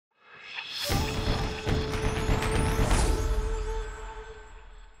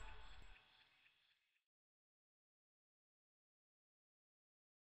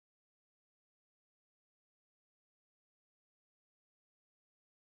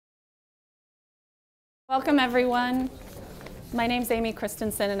Welcome, everyone. My name's Aimee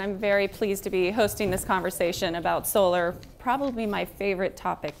Christensen, and I'm very pleased to be hosting this conversation about solar, probably my favorite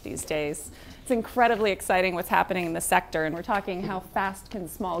topic these days. It's incredibly exciting what's happening in the sector, and we're talking how fast can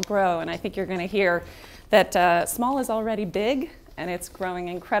small grow, and I think you're going to hear that small is already big, and it's growing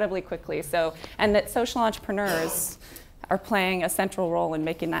incredibly quickly. And that social entrepreneurs are playing a central role in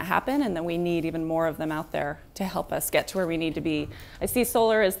making that happen, and that we need even more of them out there to help us get to where we need to be. I see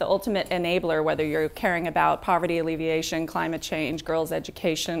solar as the ultimate enabler, whether you're caring about poverty alleviation, climate change, girls'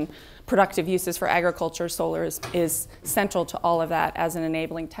 education, productive uses for agriculture. Solar is central to all of that as an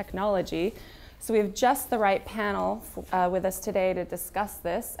enabling technology. So we have just the right panel with us today to discuss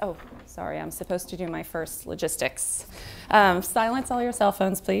this. Oh, sorry, I'm supposed to do my first logistics. Silence all your cell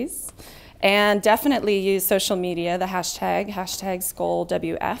phones, please. And definitely use social media, the hashtag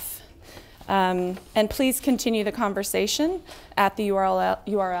SkollWF. And please continue the conversation at the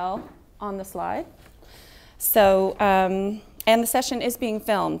URL on the slide. So, and the session is being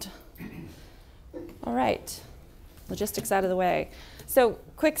filmed. All right, logistics out of the way. So,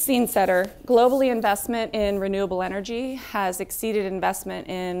 quick scene setter. Globally, investment in renewable energy has exceeded investment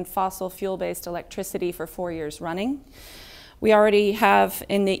in fossil fuel-based electricity for 4 years running. We already have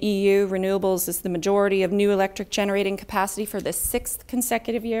in the EU, renewables is the majority of new electric generating capacity for the 6th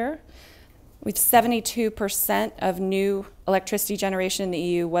consecutive year. With 72% of new electricity generation in the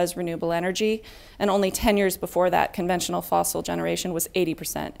EU was renewable energy, and only 10 years before that, conventional fossil generation was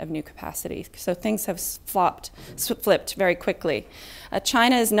 80% of new capacity. So things have flipped very quickly.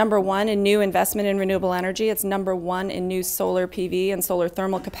 China is #1 in new investment in renewable energy. It's #1 in new solar PV and solar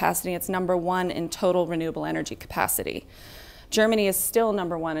thermal capacity. It's #1 in total renewable energy capacity. Germany is still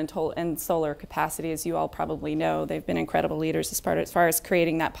 #1 in solar capacity, as you all probably know. They've been incredible leaders as far as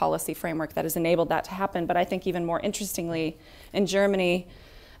creating that policy framework that has enabled that to happen. But I think even more interestingly, in Germany,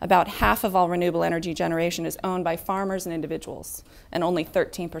 about half of all renewable energy generation is owned by farmers and individuals, and only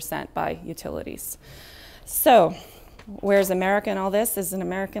 13% by utilities. So, where's America in all this? As an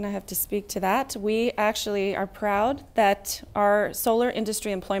American, I have to speak to that. We actually are proud that our solar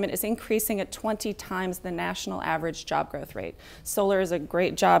industry employment is increasing at 20 times the national average job growth rate. Solar is a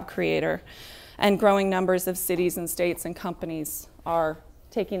great job creator, and growing numbers of cities and states and companies are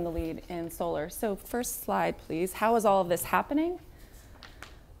taking the lead in solar. So first slide, please. How is all of this happening?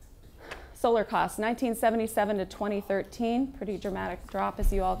 Solar costs, 1977 to 2013, pretty dramatic drop,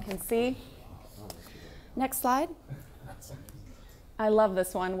 as you all can see. Next slide. I love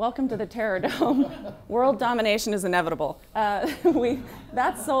this one. Welcome to the Terror Dome. World domination is inevitable.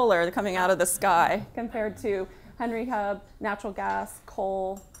 That's solar coming out of the sky compared to Henry Hub, natural gas,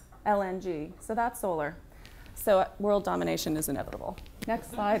 coal, LNG. So that's solar. So world domination is inevitable.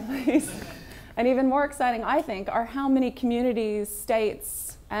 Next slide, please. And even more exciting, I think, are how many communities,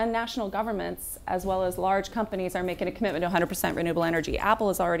 states, and national governments, as well as large companies, are making a commitment to 100% renewable energy. Apple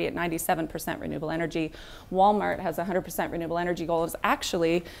is already at 97% renewable energy. Walmart has a 100% renewable energy goal. It's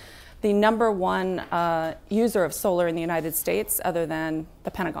actually the #1 user of solar in the United States, other than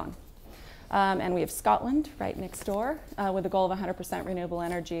the Pentagon. And we have Scotland right next door with a goal of 100% renewable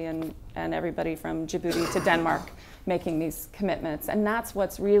energy, and everybody from Djibouti to Denmark making these commitments. And that's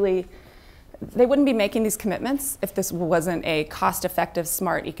what's really, they wouldn't be making these commitments if this wasn't a cost-effective,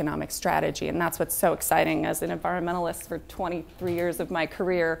 smart economic strategy. And that's what's so exciting. As an environmentalist for 23 years of my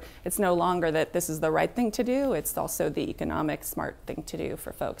career, it's no longer that this is the right thing to do, it's also the economic, smart thing to do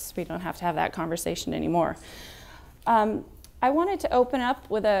for folks. We don't have to have that conversation anymore. I wanted to open up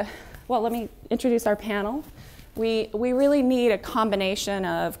with well, let me introduce our panel. We really need a combination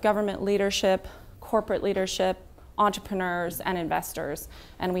of government leadership, corporate leadership, entrepreneurs, and investors.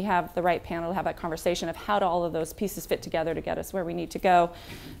 And we have the right panel to have that conversation of how do all of those pieces fit together to get us where we need to go.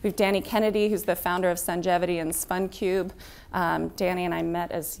 We have Danny Kennedy, who's the founder of Sungevity and SpunCube. Danny and I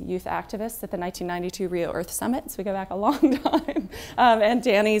met as youth activists at the 1992 Rio Earth Summit, so we go back a long time. And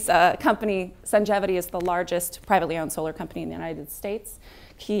Danny's company, Sungevity, is the largest privately owned solar company in the United States.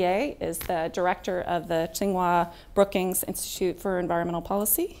 Kie is the director of the Tsinghua Brookings Institute for Environmental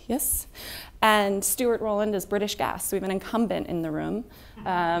Policy, yes. And Stuart Rolland is British Gas, so we have an incumbent in the room.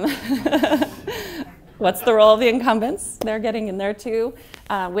 What's the role of the incumbents? They're getting in there too,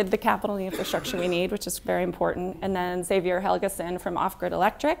 with the capital and the infrastructure we need, which is very important. And then Xavier Helgesen from Off Grid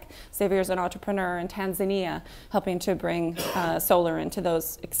Electric. Xavier is an entrepreneur in Tanzania, helping to bring solar into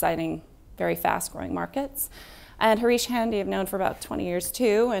those exciting, very fast-growing markets. And Harish, Hande, I've known for about 20 years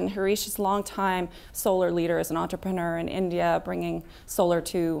too, and Harish is a long-time solar leader as an entrepreneur in India, bringing solar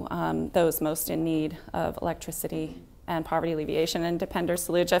to those most in need of electricity and poverty alleviation, and Dipender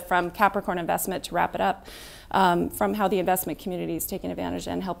Saluja from Capricorn Investment to wrap it up, from how the investment community is taking advantage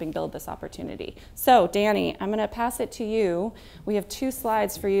and helping build this opportunity. So Danny, I'm going to pass it to you. We have 2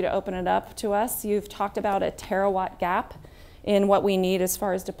 slides for you to open it up to us. You've talked about a terawatt gap in what we need as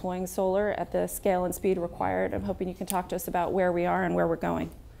far as deploying solar at the scale and speed required. I'm hoping you can talk to us about where we are and where we're going.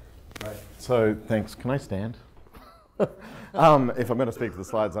 Right. So thanks. Can I stand? If I'm going to speak to the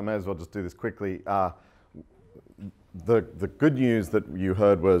slides, I may as well just do this quickly. The good news that you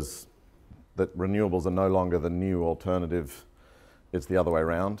heard was that renewables are no longer the new alternative. It's the other way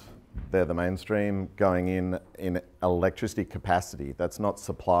around. They're the mainstream going in electricity capacity. That's not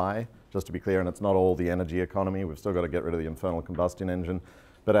supply, just to be clear, and it's not all the energy economy. We've still got to get rid of the internal combustion engine.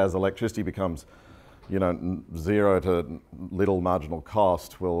 But as electricity becomes, you know, zero to little marginal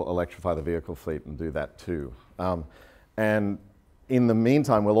cost, we'll electrify the vehicle fleet and do that too. And in the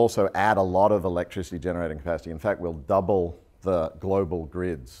meantime, we'll also add a lot of electricity generating capacity. In fact, we'll double the global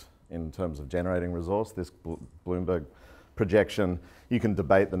grids in terms of generating resource. This Bloomberg projection, you can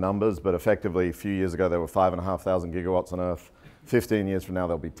debate the numbers, but effectively a few years ago there were 5,500 gigawatts on Earth. 15 years from now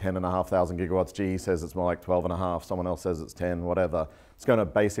there'll be 10,500 gigawatts. GE says it's more like 12.5, someone else says it's 10, whatever. It's going to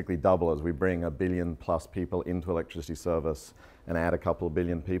basically double as we bring 1 billion plus people into electricity service and add a couple of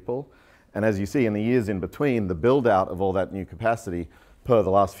billion people. And as you see in the years in between, the build out of all that new capacity per the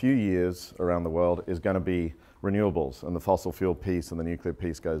last few years around the world is going to be renewables, and the fossil fuel piece and the nuclear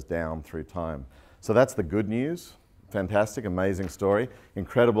piece goes down through time. So that's the good news. Fantastic, amazing story,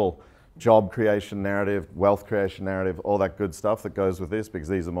 incredible job creation narrative, wealth creation narrative, all that good stuff that goes with this, because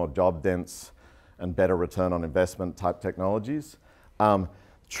these are more job dense and better return on investment type technologies.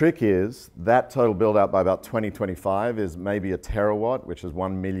 Trick is that total build out by about 2025 is maybe a terawatt, which is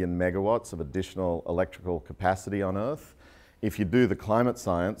 1 million megawatts of additional electrical capacity on Earth. If you do the climate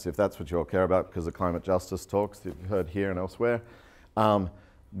science, if that's what you all care about, because of climate justice talks that you've heard here and elsewhere,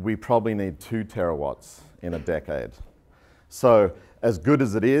 we probably need 2 terawatts in a decade. So as good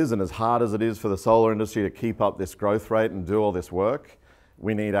as it is and as hard as it is for the solar industry to keep up this growth rate and do all this work,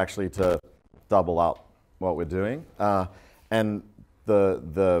 we need actually to double up what we're doing. And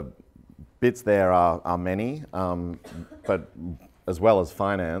the bits there are many, but as well as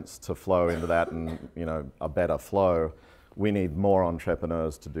finance to flow into that and, you know, a better flow, we need more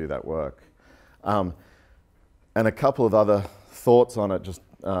entrepreneurs to do that work. And a couple of other thoughts on it, just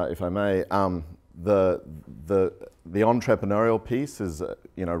if I may. The entrepreneurial piece is,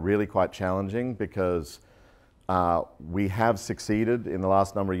 you know, really quite challenging because we have succeeded in the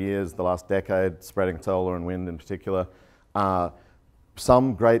last number of years, the last decade, spreading solar and wind in particular.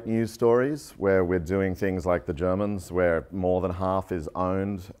 Some great news stories where we're doing things like the Germans, where more than half is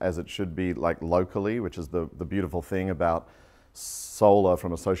owned as it should be, like locally, which is the beautiful thing about solar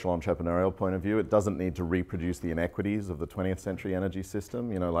from a social entrepreneurial point of view. It doesn't need to reproduce the inequities of the 20th century energy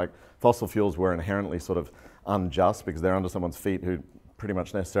system. You know, like fossil fuels were inherently sort of unjust because they're under someone's feet who pretty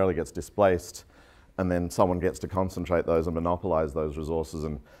much necessarily gets displaced, and then someone gets to concentrate those and monopolize those resources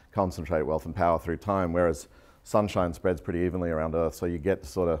and concentrate wealth and power through time, whereas sunshine spreads pretty evenly around Earth, so you get to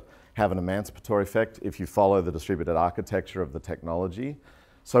sort of have an emancipatory effect if you follow the distributed architecture of the technology.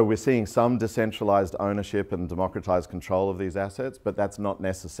 So we're seeing some decentralized ownership and democratized control of these assets, but that's not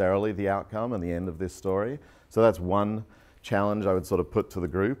necessarily the outcome and the end of this story. So that's one challenge I would sort of put to the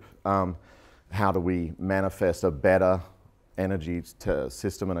group. How do we manifest a better energy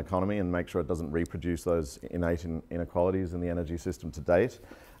system and economy and make sure it doesn't reproduce those innate inequalities in the energy system to date?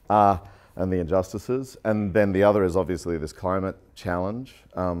 And the injustices. And then the other is obviously this climate challenge,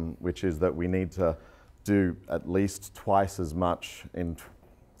 which is that we need to do at least twice as much in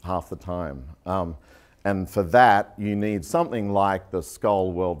half the time. And for that, you need something like the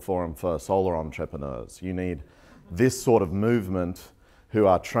Skoll World Forum for solar entrepreneurs. You need this sort of movement who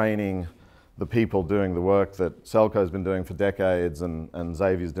are training the people doing the work that Selco's been doing for decades and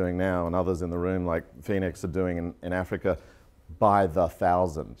Xavier's doing now, and others in the room like Phoenix are doing in Africa, by the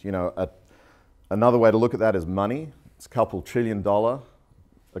thousand. You know, another way to look at that is money. It's a $2 trillion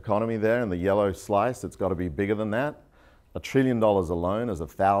economy there in the yellow slice. It's got to be bigger than that. $1 trillion alone is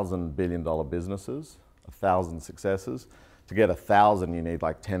 $1,000 billion businesses, 1,000 successes. To get 1,000, you need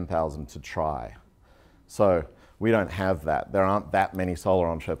like 10,000 to try. So we don't have that. There aren't that many solar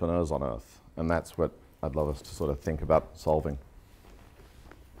entrepreneurs on Earth, and that's what I'd love us to sort of think about solving.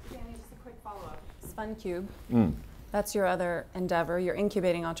 Danny, just a quick follow-up. SpunCube. That's your other endeavor. You're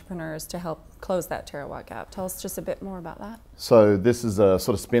incubating entrepreneurs to help close that terawatt gap. Tell us just a bit more about that. So this is a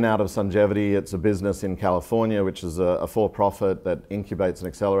sort of spin out of Sungevity. It's a business in California, which is a for-profit that incubates and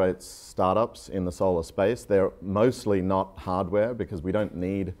accelerates startups in the solar space. They're mostly not hardware because we don't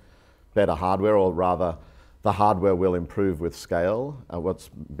need better hardware, or rather The hardware will improve with scale. What's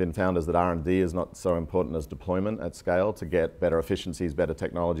been found is that R&D is not so important as deployment at scale to get better efficiencies, better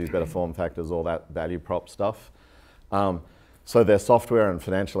technologies, better form factors, all that value prop stuff. So they're software and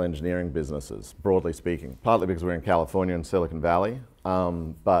financial engineering businesses, broadly speaking, partly because we're in California and Silicon Valley,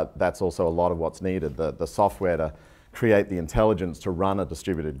 but that's also a lot of what's needed. The software to create the intelligence to run a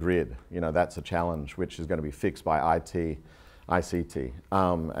distributed grid, that's a challenge which is going to be fixed by ICT,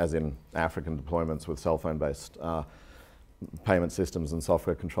 as in African deployments with cell phone-based payment systems and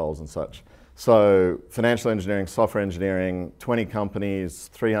software controls and such. So financial engineering, software engineering, 20 companies,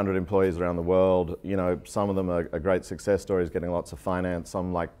 300 employees around the world. Some of them are great success stories, getting lots of finance.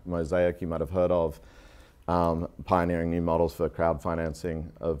 Some like Mosaic you might have heard of, pioneering new models for crowd financing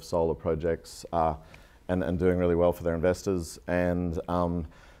of solar projects and doing really well for their investors. And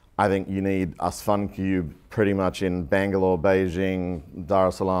I think you need a FunCube pretty much in Bangalore, Beijing, Dar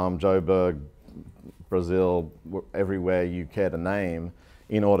es Salaam, Joburg, Brazil, everywhere you care to name,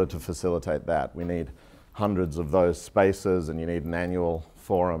 in order to facilitate that. We need hundreds of those spaces, and you need an annual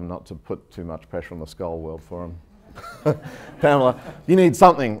forum, not to put too much pressure on the Skoll World Forum. Pamela, you need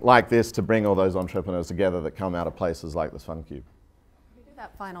something like this to bring all those entrepreneurs together that come out of places like this FunCube. Can you do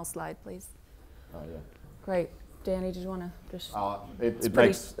that final slide, please? Oh, yeah. Great. Danny, did you want to just... It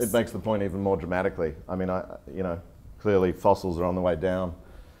makes the point even more dramatically. I mean, clearly fossils are on the way down.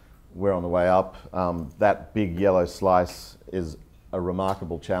 We're on the way up. That big yellow slice is a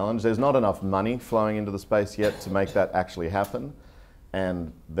remarkable challenge. There's not enough money flowing into the space yet to make that actually happen,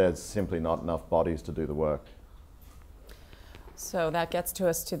 and there's simply not enough bodies to do the work. So that gets to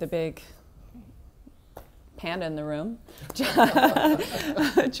us to the big panda in the room,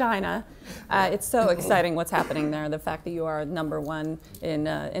 China. It's so exciting what's happening there. The fact that you are #1 in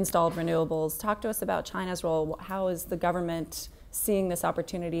installed renewables. Talk to us about China's role. How is the government seeing this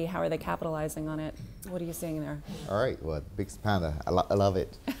opportunity? How are they capitalizing on it? What are you seeing there? All right, well, big panda, I love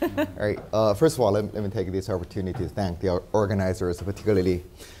it. All right, first of all, let me take this opportunity to thank the organizers, particularly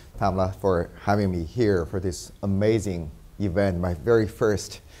Pamela, for having me here for this amazing event. My very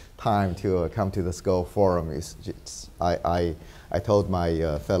first time to come to the Skoll Forum. I told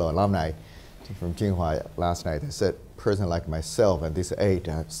my fellow alumni from Jinhua last night, I said, a person like myself at this age,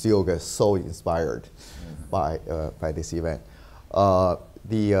 I still get so inspired by this event. Now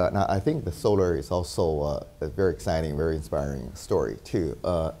I think the solar is also a very exciting, very inspiring story too.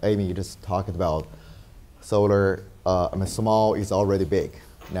 Aimee, you just talked about solar. I mean, small is already big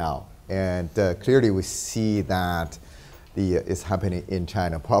now, and clearly we see that it's happening in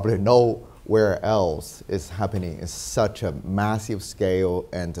China. Probably nowhere else is happening in such a massive scale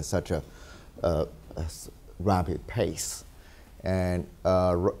and such a rapid pace. And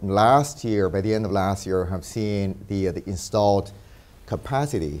last year, by the end of last year, I have seen the installed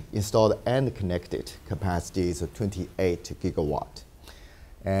capacity, installed and connected capacity is 28 gigawatt.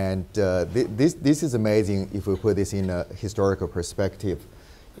 And this is amazing if we put this in a historical perspective.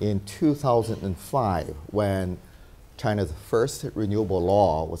 In 2005, when China's first renewable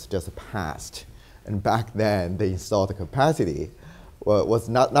law was just passed, and back then the installed capacity was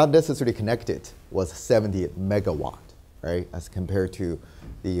not necessarily connected, was 70 megawatt, right? As compared to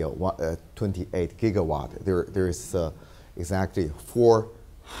the 28 gigawatt, there is exactly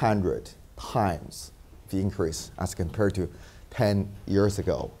 400 times the increase as compared to 10 years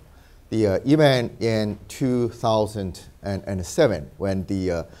ago. Even in 2007, when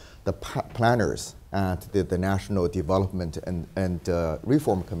the planners at the National Development and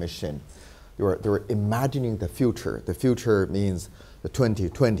Reform Commission, they were imagining the future. The future means the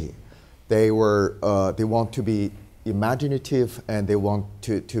 2020. They want to be imaginative, and they want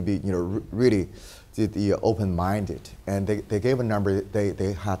to be really the open-minded. And they gave a number.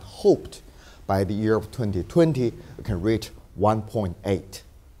 They had hoped by the year of 2020 we can reach 1.8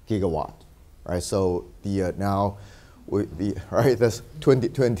 gigawatt, right? So now that's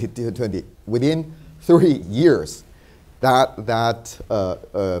 2020. Within 3 years, that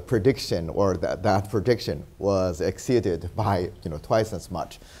prediction or that prediction was exceeded by twice as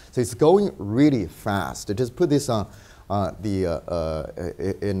much. So it's going really fast. To just put this on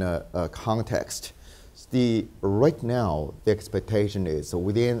in a context, right now the expectation is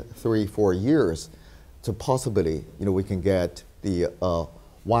within 3-4 years, to possibly we can get the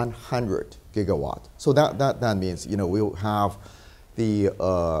 100 gigawatt. So that means we'll have the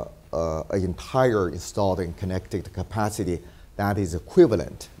entire installed and connected capacity that is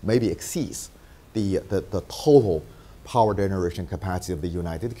equivalent, maybe exceeds the total power generation capacity of the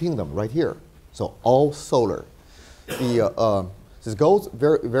United Kingdom right here. So all solar. This goes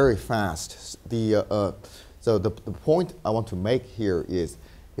very, very fast. So the point I want to make here is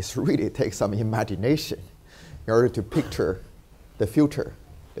it really takes some imagination in order to picture the future.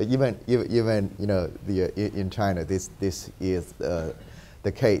 Even in China, this is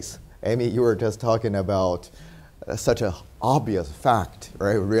the case. Aimee, you were just talking about such an obvious fact,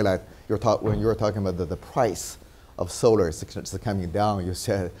 right? We realized when you were talking about the price of solar is coming down, you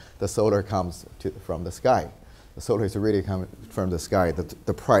said the solar comes from the sky. The solar is really coming from the sky,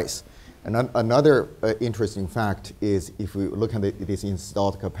 the price. And another interesting fact is if we look at this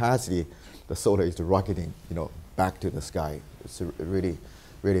installed capacity, the solar is rocketing, back to the sky. It's really,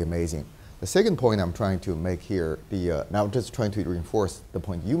 really amazing. The second point I'm trying to make here, now I'm just trying to reinforce the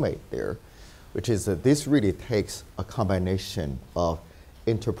point you made there, which is that this really takes a combination of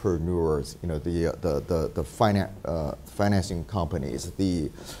entrepreneurs, the financing companies,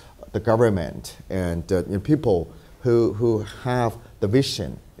 the government, and people who have the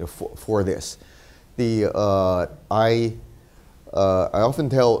vision for this. I often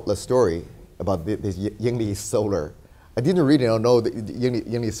tell the story about this Yingli Solar. I didn't really know the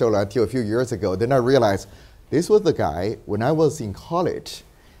Yingli Solar until a few years ago. Then I realized this was the guy when I was in college,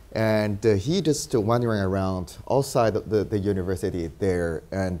 and he just wandering around outside the university there,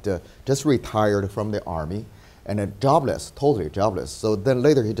 and just retired from the army, and jobless, totally jobless. So then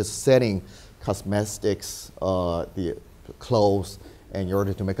later he just selling cosmetics, the clothes, in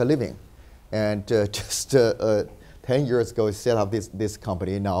order to make a living. And just 10 years ago, he set up this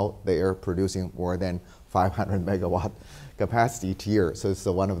company. Now they are producing more than 500 megawatt capacity each year. So it's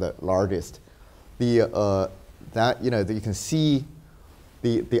one of the largest. You can see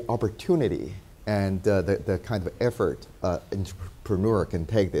the opportunity and the kind of effort entrepreneur can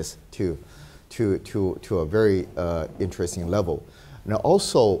take this to a very interesting level. Now,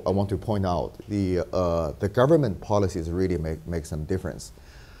 also, I want to point out the government policies really make some difference.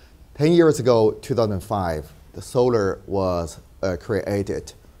 10 years ago, 2005, the solar was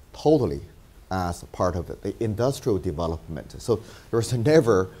created totally as part of the industrial development. So there was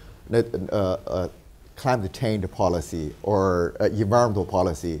never a climate change policy or environmental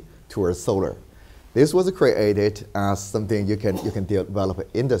policy towards solar. This was created as something you can develop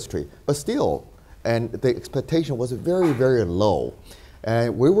industry, but still, and the expectation was very, very low.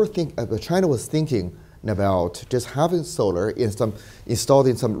 And we were China was thinking about just having solar installed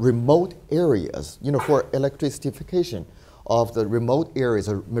in some remote areas, for electrification of the remote areas,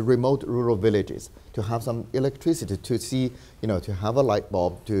 remote rural villages, to have some electricity, to see, to have a light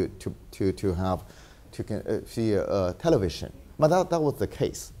bulb, to see television. But that was the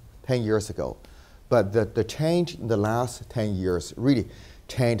case 10 years ago. But the change in the last 10 years really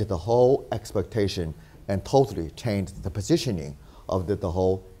changed the whole expectation and totally changed the positioning of the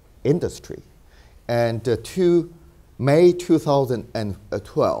whole industry. And to May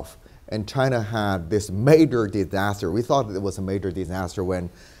 2012, and China had this major disaster. We thought it was a major disaster when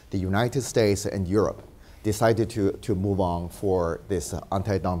the United States and Europe decided to move on for this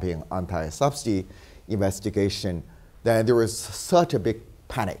anti-dumping, anti-subsidy investigation. Then there was such a big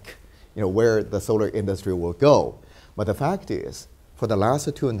panic, where the solar industry will go. But the fact is, for the last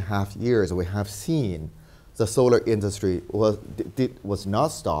 2.5 years, we have seen the solar industry was not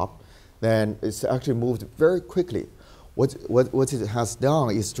stopped. Then it's actually moved very quickly. What it has done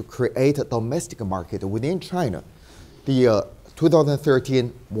is to create a domestic market within China. The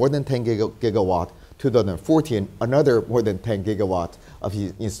 2013, more than 10 gigawatt, 2014, another more than 10 gigawatt of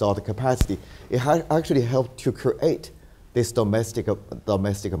installed capacity. It had actually helped to create this domestic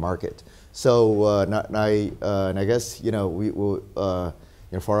market. So and I guess we will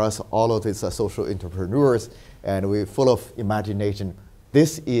for us all of these social entrepreneurs, and we're full of imagination.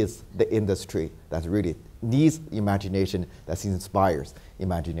 This is the industry that really needs imagination, that inspires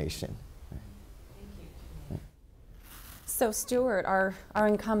imagination. Thank you. So Stuart, our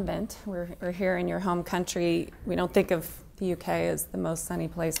incumbent, we're here in your home country. We don't think of the UK as the most sunny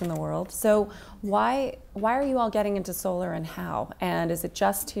place in the world. So why are you all getting into solar, and how? And is it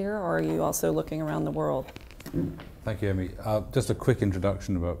just here, or are you also looking around the world? Thank you, Aimee. Just a quick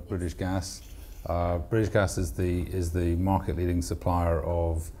introduction about British Gas. British Gas is the market-leading supplier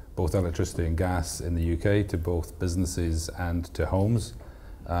of both electricity and gas in the UK to both businesses and to homes.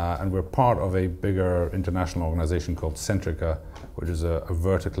 And we're part of a bigger international organisation called Centrica, which is a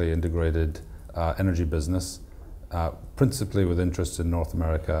vertically integrated energy business, principally with interests in North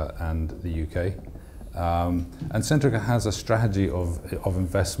America and the UK. And Centrica has a strategy of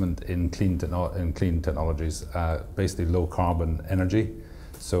investment in clean technologies, basically low carbon energy.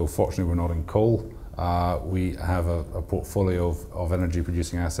 So fortunately we're not in coal. We have a portfolio of energy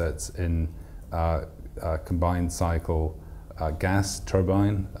producing assets in combined cycle gas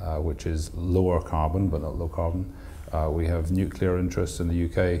turbine, which is lower carbon but not low carbon. We have nuclear interests in the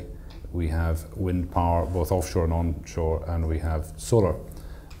UK, we have wind power, both offshore and onshore, and we have solar.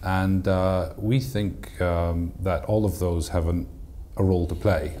 And we think that all of those have a role to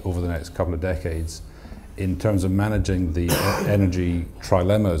play over the next couple of decades in terms of managing the energy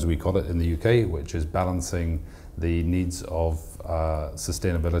trilemma, as we call it in the UK, which is balancing the needs of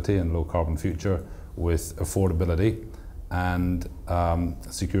sustainability and low carbon future with affordability and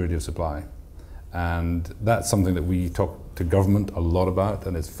security of supply. And that's something that we talk to government a lot about,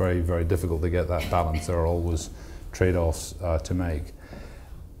 and it's very, very difficult to get that balance. There are always trade-offs to make.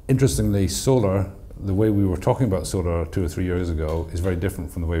 Interestingly, solar, the way we were talking about solar 2 or 3 years ago is very different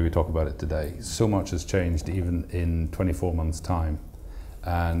from the way we talk about it today. So much has changed even in 24 months' time.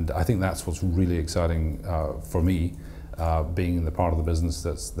 And I think that's what's really exciting for me, being in the part of the business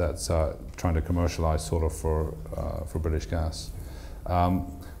that's trying to commercialize solar for British Gas.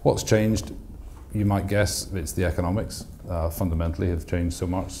 What's changed? You might guess it's the economics. Fundamentally have changed so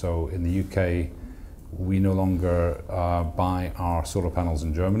much. So in the UK, we no longer buy our solar panels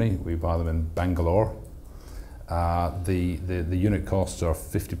in Germany. We buy them in Bangalore. The unit costs are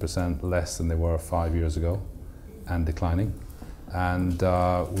 50% less than they were 5 years ago, and declining. And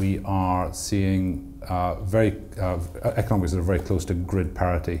we are seeing economics that are very close to grid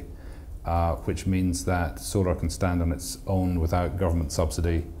parity, which means that solar can stand on its own without government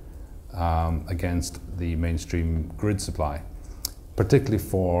subsidy against the mainstream grid supply, particularly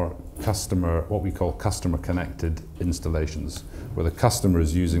for what we call customer connected installations, where the customer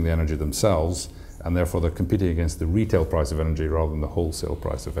is using the energy themselves, and therefore they're competing against the retail price of energy rather than the wholesale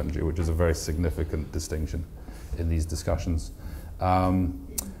price of energy, which is a very significant distinction in these discussions.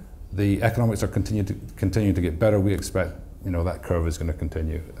 The economics are continuing to get better. We expect that curve is going to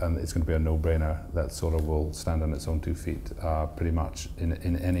continue, and it's going to be a no-brainer that solar will stand on its own 2 feet pretty much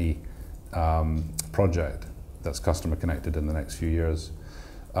in any project that's customer connected in the next few years.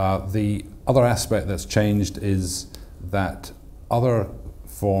 The other aspect that's changed is that other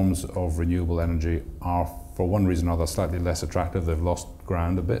forms of renewable energy are, for one reason or another, slightly less attractive. They've lost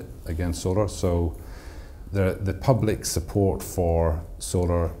ground a bit against solar. So the public support for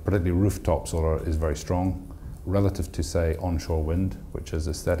solar, particularly rooftop solar, is very strong relative to, say, onshore wind, which has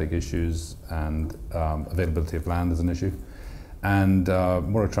aesthetic issues and availability of land is an issue, and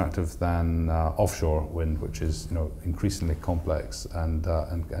more attractive than offshore wind, which is increasingly complex and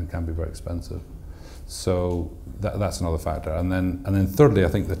can be very expensive. So that's another factor. And then thirdly, I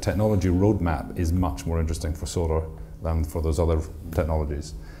think the technology roadmap is much more interesting for solar than for those other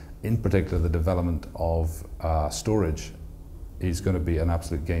technologies. In particular, the development of storage is going to be an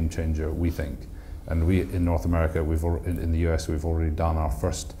absolute game changer, we think. And we in North America, in the US, we've already done our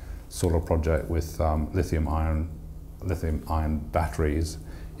first solar project with lithium-ion batteries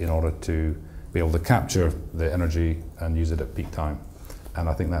in order to be able to capture the energy and use it at peak time. And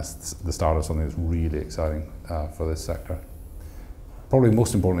I think that's the start of something that's really exciting for this sector. Probably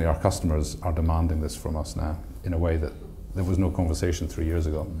most importantly, our customers are demanding this from us now in a way that there was no conversation 3 years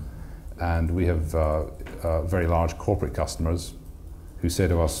ago. And we have very large corporate customers who say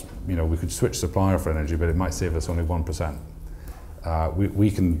to us, we could switch supplier for energy, but it might save us only 1%. We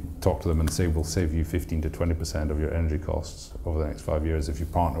can talk to them and say, we'll save you 15 to 20% of your energy costs over the next 5 years if you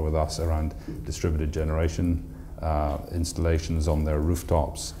partner with us around distributed generation, installations on their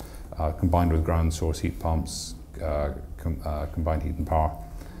rooftops, combined with ground source heat pumps, combined heat and power.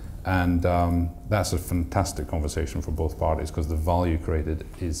 And that's a fantastic conversation for both parties because the value created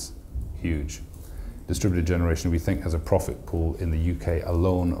is huge. Distributed generation, we think, has a profit pool in the UK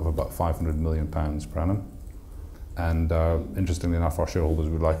alone of about £500 million per annum. And interestingly enough, our shareholders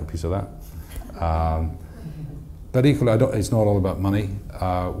would like a piece of that. But equally, it's not all about money.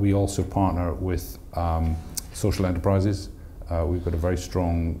 We also partner with social enterprises. We've got a very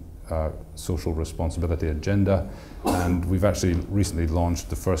strong social responsibility agenda, and we've actually recently launched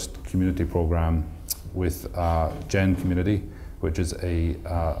the first community program with Gen Community, which is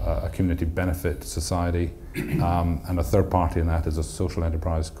a community benefit society, and a third party in that is a social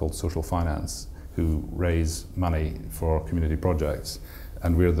enterprise called Social Finance, who raise money for community projects,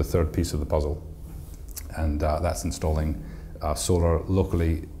 and we're the third piece of the puzzle. And that's installing solar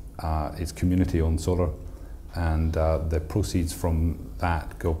locally. It's community-owned solar, and the proceeds from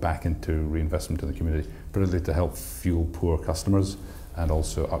that go back into reinvestment in the community, particularly to help fuel poor customers and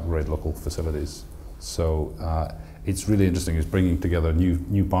also upgrade local facilities. So it's really interesting. It's bringing together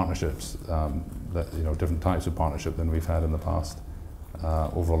new partnerships, different types of partnership than we've had in the past.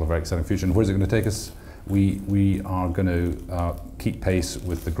 Overall, a very exciting future. And where's it going to take us? We are going to keep pace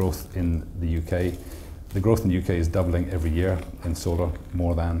with the growth in the UK. The growth in the UK is doubling every year in solar,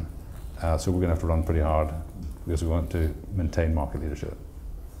 more than. So we're going to have to run pretty hard because we want to maintain market leadership.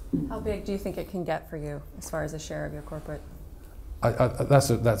 How big do you think it can get for you as far as a share of your corporate? That's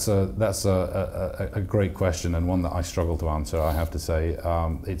a great question, and one that I struggle to answer. I have to say,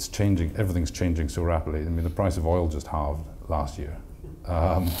 it's changing. Everything's changing so rapidly. I mean, the price of oil just halved last year.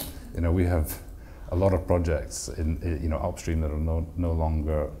 We have a lot of projects in upstream that are no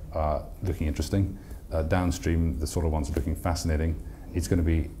longer looking interesting. Downstream, the sort of ones are looking fascinating. It's not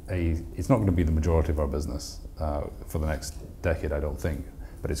going to be the majority of our business for the next decade, I don't think,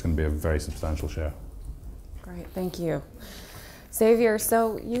 but it's going to be a very substantial share. Great, thank you. Xavier,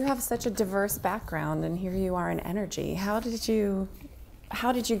 so you have such a diverse background, and here you are in energy. How did you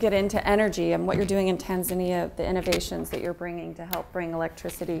get into energy and what you're doing in Tanzania, the innovations that you're bringing to help bring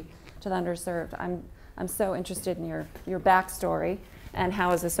electricity to the underserved? I'm so interested in your backstory and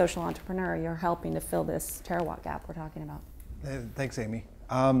how, as a social entrepreneur, you're helping to fill this terawatt gap we're talking about. Thanks, Aimee.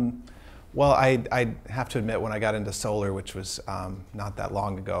 Well, I have to admit, when I got into solar, which was not that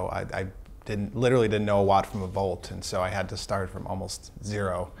long ago, I literally didn't know a watt from a volt, and so I had to start from almost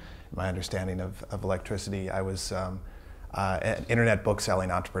zero in my understanding of electricity. I was an internet book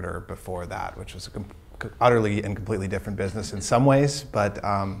selling entrepreneur before that, which was utterly and completely different business in some ways, but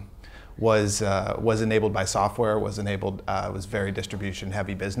was enabled by software, was very distribution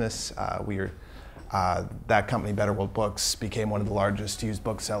heavy business. That company, Better World Books, became one of the largest used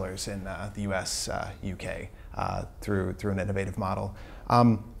booksellers in the US, UK, through an innovative model.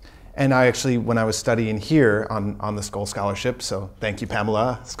 And I actually, when I was studying here on the Skoll Scholarship, so thank you,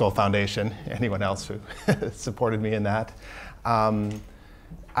 Pamela, Skoll Foundation, anyone else who supported me in that,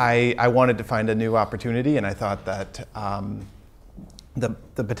 I wanted to find a new opportunity, and I thought that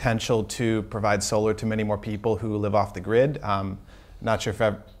the potential to provide solar to many more people who live off the grid. Not sure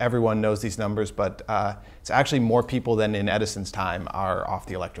if everyone knows these numbers, but it's actually more people than in Edison's time are off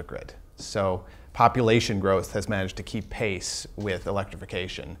the electric grid. So population growth has managed to keep pace with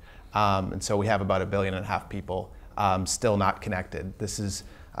electrification. And so we have about 1.5 billion people still not connected. This is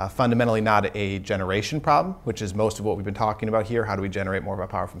fundamentally not a generation problem, which is most of what we've been talking about here. How do we generate more of our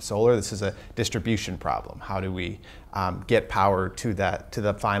power from solar? This is a distribution problem. How do we get power to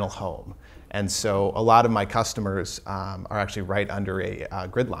the final home? And so a lot of my customers are actually right under a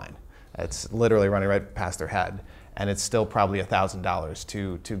grid line. It's literally running right past their head. And it's still probably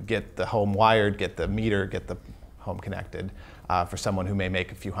 $1,000 to get the home wired, get the meter, get the home connected for someone who may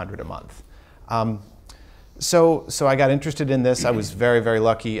make a few hundred a month. So I got interested in this. I was very, very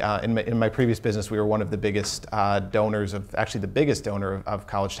lucky. In my previous business, we were one of the biggest donors actually the biggest donor of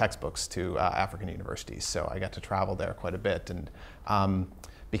college textbooks to African universities. So I got to travel there quite a bit and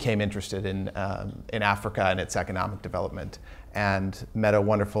became interested in Africa and its economic development, and met a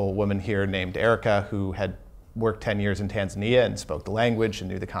wonderful woman here named Erica, who had worked 10 years in Tanzania and spoke the language and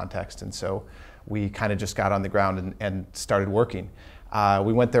knew the context. And so we kind of just got on the ground and started working.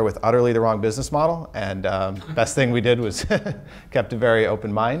 We went there with utterly the wrong business model, and best thing we did was kept a very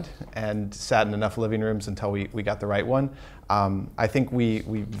open mind and sat in enough living rooms until we got the right one. I think we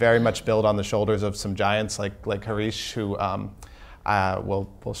very much build on the shoulders of some giants like Harish, who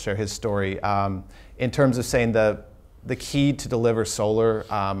we'll share his story. In terms of saying the key to deliver solar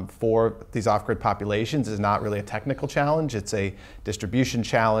for these off-grid populations is not really a technical challenge. It's a distribution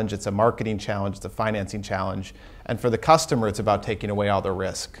challenge, it's a marketing challenge, it's a financing challenge. And for the customer, it's about taking away all the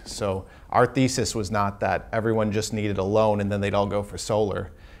risk. So our thesis was not that everyone just needed a loan and then they'd all go for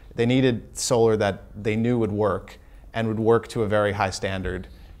solar. They needed solar that they knew would work and would work to a very high standard.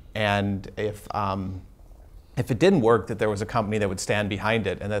 And if it didn't work, that there was a company that would stand behind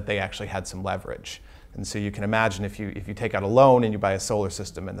it and that they actually had some leverage. And so you can imagine if you take out a loan and you buy a solar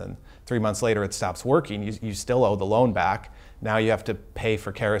system and then 3 months later it stops working, you still owe the loan back. Now you have to pay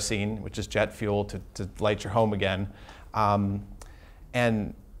for kerosene, which is jet fuel, to light your home again.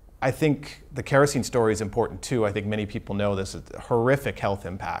 And I think the kerosene story is important too. I think many people know this. It's horrific health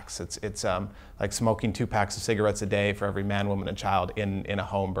impacts. It's like smoking 2 packs of cigarettes a day for every man, woman, and child in a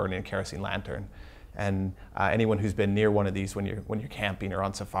home burning a kerosene lantern. And anyone who's been near one of these when you're camping or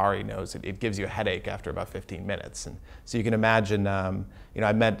on safari knows it gives you a headache after about 15 minutes. And so you can imagine, I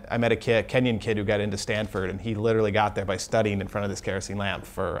met a Kenyan kid who got into Stanford, and he literally got there by studying in front of this kerosene lamp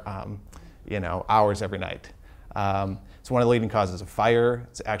for hours every night. It's one of the leading causes of fire.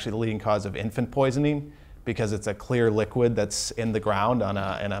 It's actually the leading cause of infant poisoning because it's a clear liquid that's in the ground in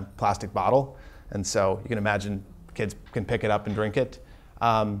a plastic bottle. And so you can imagine kids can pick it up and drink it.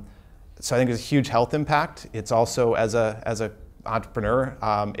 So I think there's a huge health impact. It's also, as a entrepreneur,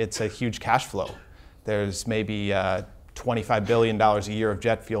 it's a huge cash flow. There's maybe $25 billion a year of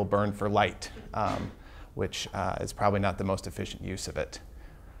jet fuel burned for light, which is probably not the most efficient use of it.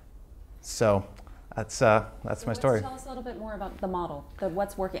 So that's my story. Tell us a little bit more about the model,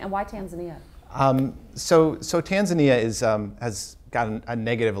 what's working, and why Tanzania? So Tanzania has got a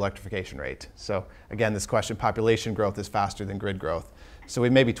negative electrification rate. So again, this question, population growth is faster than grid growth. So we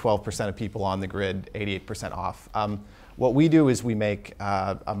may be 12% of people on the grid, 88% off. What we do is we make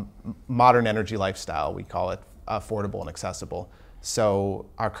a modern energy lifestyle. We call it affordable and accessible. So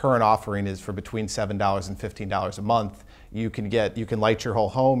our current offering is for between $7 and $15 a month. You can light your whole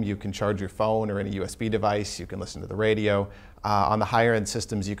home, you can charge your phone or any USB device, you can listen to the radio. On the higher end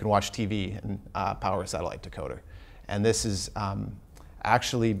systems, you can watch TV and power a satellite decoder. And this has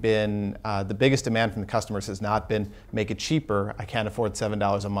actually been, the biggest demand from the customers has not been, make it cheaper, I can't afford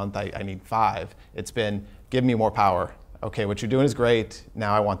 $7 a month, I need $5. It's been, give me more power. Okay, what you're doing is great,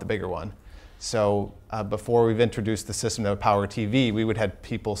 now I want the bigger one. So before we've introduced the system that would power TV, we would have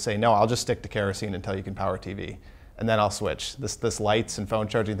people say, no, I'll just stick to kerosene until you can power TV. And then I'll switch. This lights and phone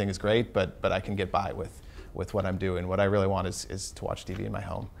charging thing is great, but I can get by with what I'm doing. What I really want is to watch TV in my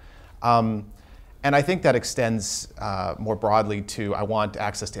home. And I think that extends more broadly to, I want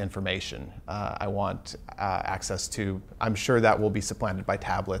access to information. I want access to, I'm sure that will be supplanted by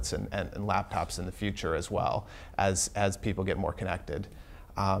tablets and laptops in the future as well, as people get more connected.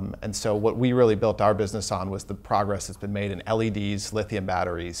 And so what we really built our business on was the progress that's been made in LEDs, lithium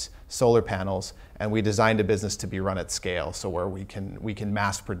batteries, solar panels, and we designed a business to be run at scale, so where we can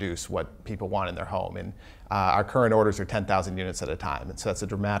mass produce what people want in their home. And our current orders are 10,000 units at a time, and so that's a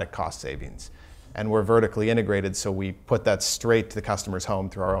dramatic cost savings. And we're vertically integrated, so we put that straight to the customer's home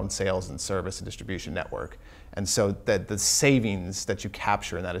through our own sales and service and distribution network. And so the savings that you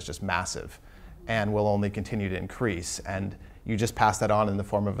capture in that is just massive and will only continue to increase. And you just pass that on in the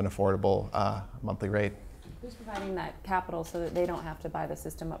form of an affordable monthly rate. Who's providing that capital so that they don't have to buy the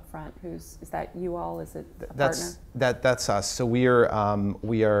system up front? Is that you all? Is it a partner? That's us. So we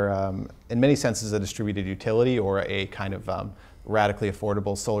are in many senses a distributed utility or a kind of radically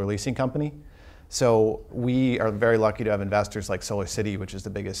affordable solar leasing company. So we are very lucky to have investors like Solar City, which is the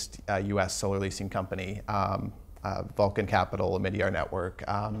biggest US solar leasing company, Vulcan Capital, Midyar Network,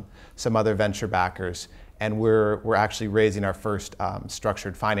 some other venture backers. And we're actually raising our first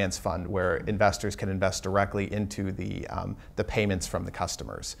structured finance fund where investors can invest directly into the payments from the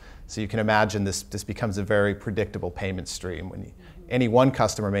customers. So you can imagine this becomes a very predictable payment stream. When any one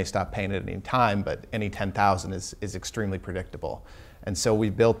customer may stop paying at any time, but any 10,000 is extremely predictable. And so we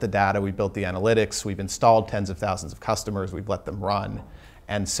built the data, we built the analytics, we've installed tens of thousands of customers, we've let them run.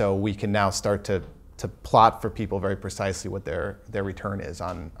 And so we can now start to plot for people very precisely what their return is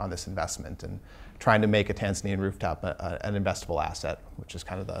on this investment, and trying to make a Tanzanian rooftop an investable asset, which is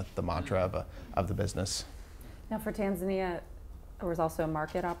kind of the mantra of the business. Now for Tanzania, there was also a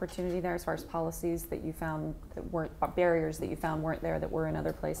market opportunity there as far as policies that you found that weren't, barriers that you found weren't there that were in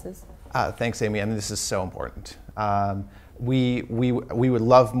other places? Thanks, Aimee. I mean, this is so important. We would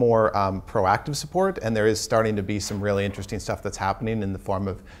love more proactive support, and there is starting to be some really interesting stuff that's happening in the form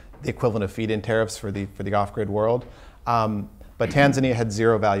of the equivalent of feed-in tariffs for the off-grid world. But Tanzania had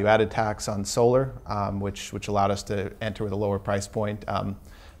zero value-added tax on solar, which allowed us to enter with a lower price point.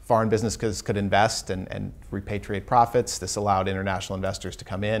 Foreign businesses could invest and repatriate profits. This allowed international investors to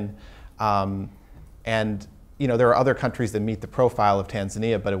come in. And you know, there are other countries that meet the profile of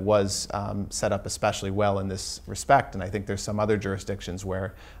Tanzania, but it was set up especially well in this respect. And I think there's some other jurisdictions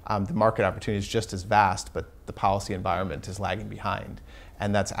where the market opportunity is just as vast, but the policy environment is lagging behind.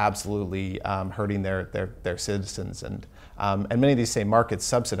 And that's absolutely hurting their citizens. And many of these same markets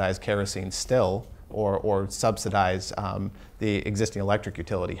subsidize kerosene still, or subsidize the existing electric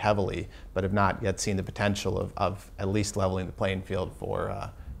utility heavily, but have not yet seen the potential of at least leveling the playing field for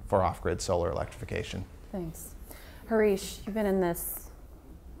off-grid solar electrification. Thanks. Harish, you've been in this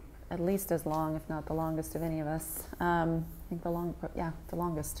at least as long, if not the longest of any of us. I think the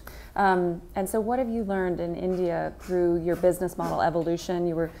longest. And so what have you learned in India through your business model evolution?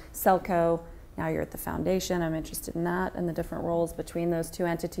 You were Selco, now you're at the foundation. I'm interested in that and the different roles between those two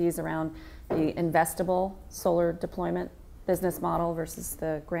entities around the investable solar deployment business model versus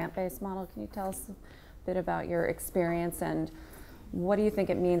the grant-based model. Can you tell us a bit about your experience, and what do you think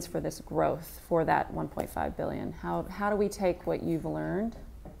it means for this growth for that 1.5 billion? How do we take what you've learned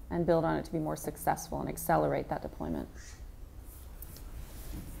and build on it to be more successful and accelerate that deployment?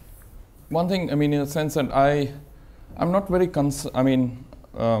 One thing, I mean, in a sense that I'm not very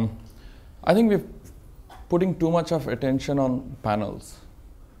I think we're putting too much of attention on panels,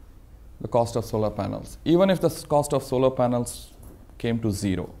 the cost of solar panels. Even if the cost of solar panels came to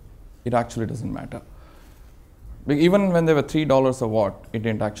zero, it actually doesn't matter. Even when they were $3 a watt, it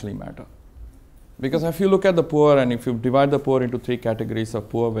didn't actually matter. Because if you look at the poor, and if you divide the poor into three categories of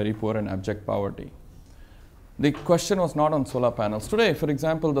poor, very poor, and abject poverty, the question was not on solar panels. Today, for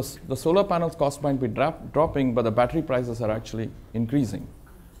example, the solar panels cost might be dropping, but the battery prices are actually increasing.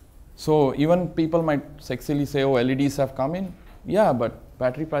 So even people might sexily say, oh, LEDs have come in. Yeah, but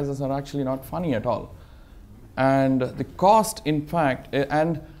battery prices are actually not funny at all. And the cost, in fact,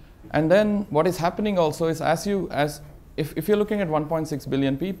 and then what is happening also is if you're looking at 1.6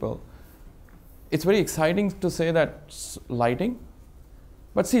 billion people, it's very exciting to say that lighting,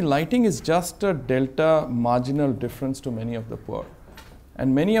 but see, lighting is just a delta marginal difference to many of the poor.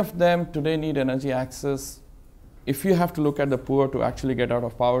 And many of them today need energy access. If you have to look at the poor to actually get out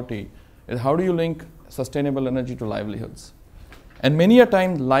of poverty, how do you link sustainable energy to livelihoods? And many a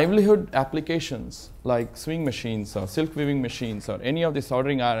time, livelihood applications like sewing machines or silk weaving machines or any of the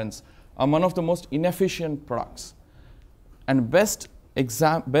soldering irons are one of the most inefficient products. And best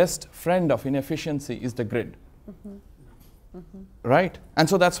friend of inefficiency is the grid. Mm-hmm. Mm-hmm. Right? And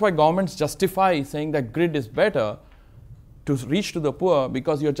so that's why governments justify saying that grid is better to reach to the poor,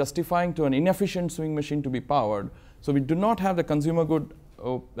 because you're justifying to an inefficient sewing machine to be powered. So we do not have the consumer good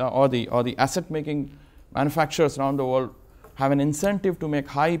or the asset making manufacturers around the world have an incentive to make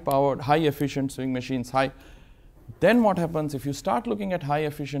high powered, high efficient sewing machines. Then what happens if you start looking at high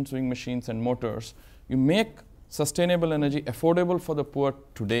efficient sewing machines and motors, you make sustainable energy affordable for the poor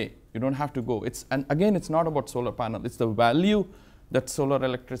today. You don't have to go. And again, it's not about solar panel. It's the value that solar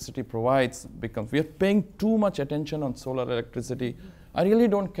electricity provides becomes. We are paying too much attention on solar electricity. I really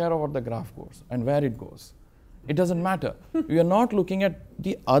don't care about the graph goes and where it goes. It doesn't matter. We are not looking at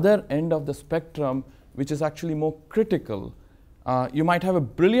the other end of the spectrum, which is actually more critical. You might have a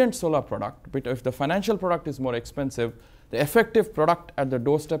brilliant solar product, but if the financial product is more expensive, the effective product at the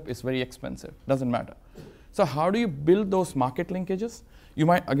doorstep is very expensive. Doesn't matter. So how do you build those market linkages? You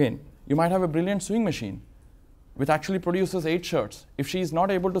might have a brilliant sewing machine which actually produces 8 shirts. If she is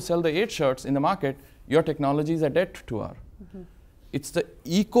not able to sell the 8 shirts in the market, your technology is a debt to her. Mm-hmm. It's the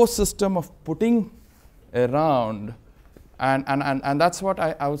ecosystem of putting around, and that's what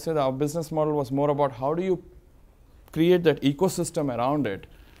I would say that our business model was more about. How do you create that ecosystem around it?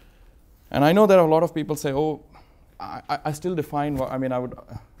 And I know there are a lot of people say, oh, I still define what,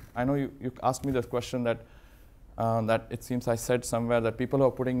 I know you asked me this question that it seems I said somewhere that people who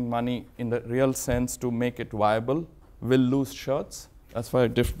are putting money in the real sense to make it viable will lose shirts. That's why I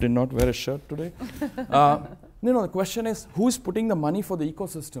did not wear a shirt today. The question is, who is putting the money for the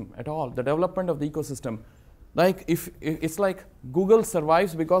ecosystem at all, the development of the ecosystem? Like, if it's like Google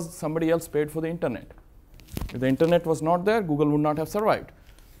survives because somebody else paid for the internet. If the internet was not there, Google would not have survived.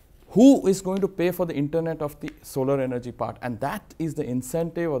 Who is going to pay for the internet of the solar energy part? And that is the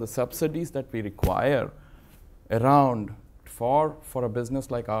incentive or the subsidies that we require around for a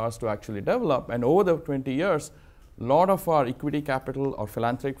business like ours to actually develop. And over the 20 years, a lot of our equity capital or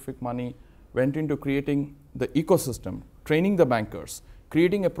philanthropic money went into creating the ecosystem, training the bankers,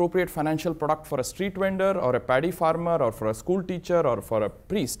 creating appropriate financial product for a street vendor or a paddy farmer or for a school teacher or for a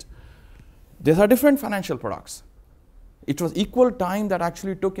priest. These are different financial products. It was equal time that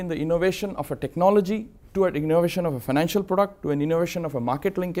actually took in the innovation of a technology to an innovation of a financial product to an innovation of a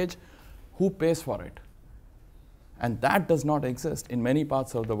market linkage. Who pays for it? And that does not exist in many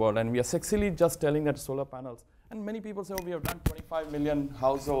parts of the world. And we are sexily just telling that solar panels. And many people say, oh, we have done 25 million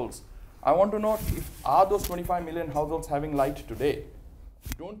households. I want to know, are those 25 million households having light today?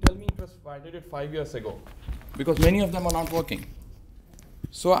 Don't tell me I did it 5 years ago, because many of them are not working.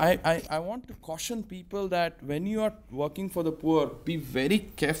 So I want to caution people that when you are working for the poor, be very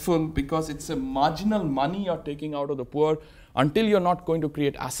careful, because it's a marginal money you're taking out of the poor. Until you're not going to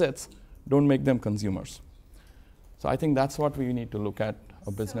create assets, don't make them consumers. So I think that's what we need to look at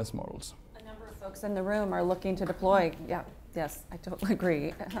our business models. A number of folks in the room are looking to deploy. Yeah, yes, I totally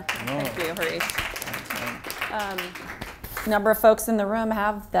agree. Thank you, Harish. A number of folks in the room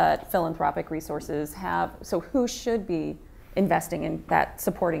have that philanthropic resources. So who should be investing in that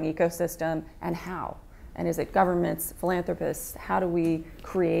supporting ecosystem, and how? And is it governments, philanthropists? How do we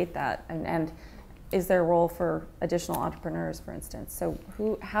create that? And is there a role for additional entrepreneurs, for instance? So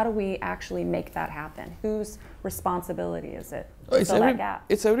how do we actually make that happen? Whose responsibility is it to fill that gap?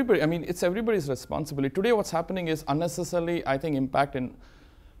 It's everybody. It's everybody's responsibility. Today what's happening is unnecessarily, I think, impact in,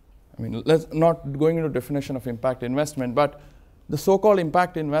 let's not going into definition of impact investment, but the so-called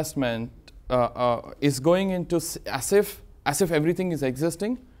impact investment is going into as if everything is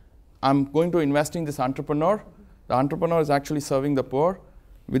existing. I'm going to invest in this entrepreneur. The entrepreneur is actually serving the poor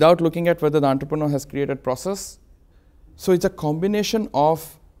without looking at whether the entrepreneur has created process. So it's a combination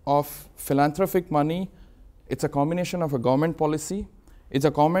of philanthropic money. It's a combination of a government policy. It's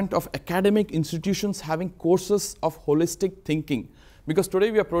a comment of academic institutions having courses of holistic thinking. Because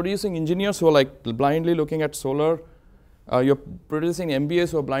today we are producing engineers who are like blindly looking at solar. You're producing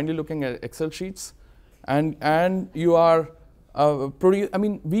MBAs who are blindly looking at Excel sheets. And you are,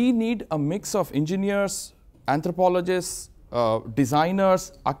 we need a mix of engineers, anthropologists,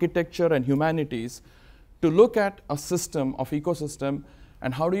 designers, architecture, and humanities to look at a system of ecosystem.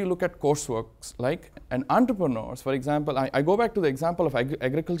 And how do you look at courseworks like, and entrepreneurs, for example, I go back to the example of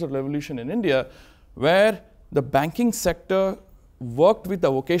agricultural revolution in India, where the banking sector worked with the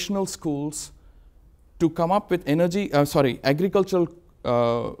vocational schools to come up with agricultural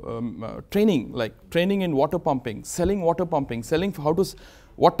training, like training in water pumping, selling what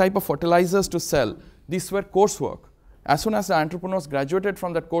type of fertilizers to sell. These were coursework. As soon as the entrepreneurs graduated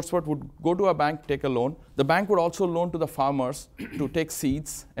from that coursework, would go to a bank, take a loan. The bank would also loan to the farmers to take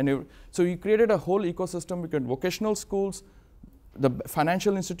seeds. So we created a whole ecosystem between vocational schools, the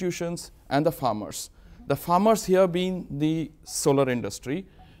financial institutions, and the farmers. The farmers here being the solar industry.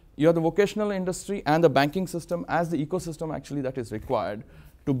 You have the vocational industry and the banking system as the ecosystem actually that is required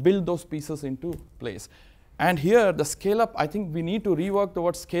to build those pieces into place. And here, the scale-up, I think we need to rework the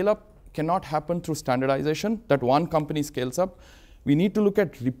word scale-up cannot happen through standardization, that one company scales up. We need to look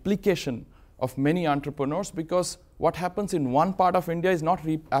at replication of many entrepreneurs, because what happens in one part of India is not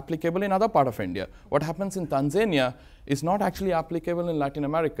applicable in other part of India. What happens in Tanzania is not actually applicable in Latin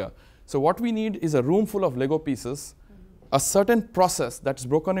America. So what we need is a room full of Lego pieces, a certain process that's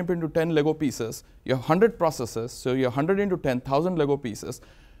broken up into 10 Lego pieces. You have 100 processes, so you have 100 into 10,000 Lego pieces.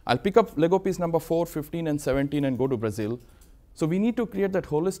 I'll pick up Lego piece number 4, 15, and 17 and go to Brazil. So we need to create that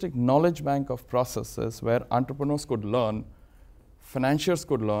holistic knowledge bank of processes where entrepreneurs could learn, financiers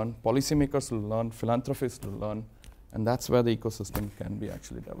could learn, policymakers will learn, philanthropists will learn, and that's where the ecosystem can be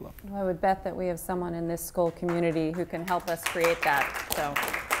actually developed. Well, I would bet that we have someone in this Skoll community who can help us create that. So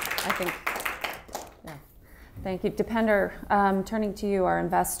I think, yeah. Thank you. Dipender, turning to you, our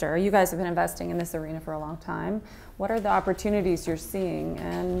investor. You guys have been investing in this arena for a long time. What are the opportunities you're seeing,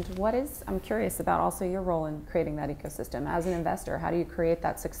 and I'm curious about also your role in creating that ecosystem. As an investor, how do you create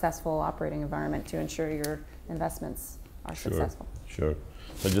that successful operating environment to ensure your investments are successful? Sure.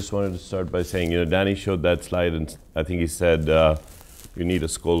 I just wanted to start by saying, Danny showed that slide, and I think he said you need a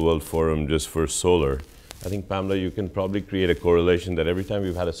Skoll World Forum just for solar. I think, Pamela, you can probably create a correlation that every time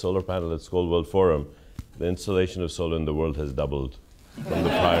we've had a solar panel at Skoll World Forum, the installation of solar in the world has doubled from the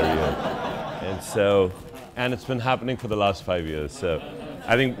prior year. And it's been happening for the last 5 years. So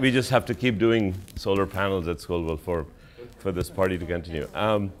I think we just have to keep doing solar panels at Skoll World Forum for this party to continue.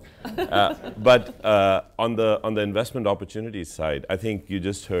 But on the investment opportunities side, I think you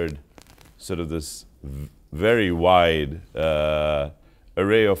just heard sort of this very wide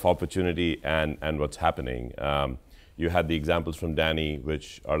array of opportunity and what's happening. You had the examples from Danny,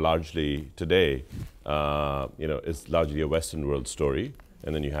 which are largely today, it's largely a Western world story.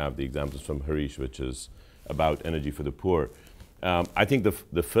 And then you have the examples from Harish, which is about energy for the poor. I think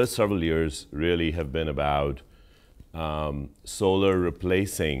the first several years really have been about solar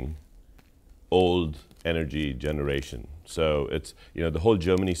replacing old energy generation. So it's, the whole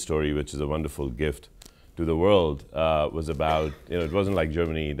Germany story, which is a wonderful gift to the world, was about, it wasn't like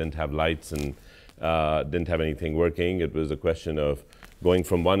Germany didn't have lights and didn't have anything working. It was a question of going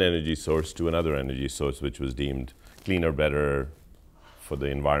from one energy source to another energy source, which was deemed cleaner, better for the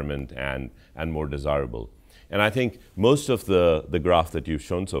environment and more desirable. And I think most of the graph that you've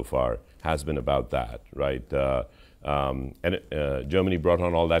shown so far has been about that, right? Germany brought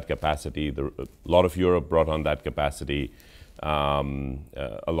on all that capacity. A lot of Europe brought on that capacity. A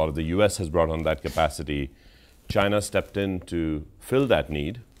lot of the US has brought on that capacity. China stepped in to fill that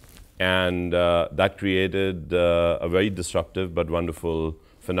need. And that created a very disruptive but wonderful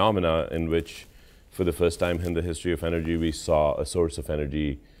phenomena in which, for the first time in the history of energy, we saw a source of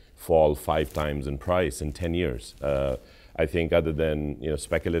energy fall 5 times in price in 10 years. I think other than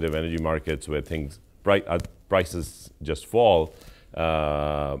speculative energy markets where prices just fall,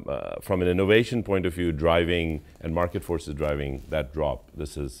 from an innovation point of view, driving and market forces driving that drop,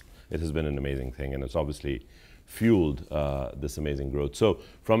 it has been an amazing thing, and it's obviously fueled this amazing growth. So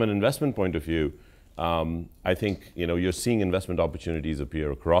from an investment point of view, I think you're seeing investment opportunities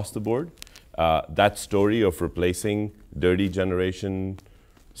appear across the board. That story of replacing dirty generation,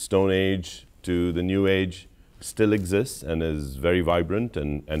 Stone Age to the New Age still exists and is very vibrant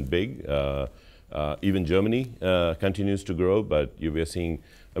and big. Even Germany continues to grow, but we are seeing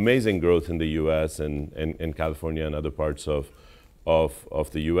amazing growth in the US and in California and other parts of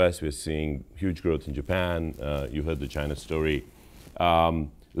the US. We're seeing huge growth in Japan. You heard the China story.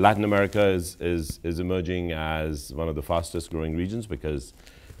 Latin America is emerging as one of the fastest growing regions because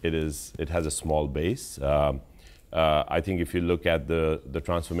it has a small base. I think if you look at the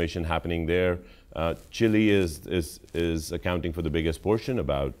transformation happening there, Chile is accounting for the biggest portion,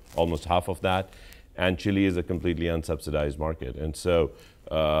 about almost half of that, and Chile is a completely unsubsidized market. And so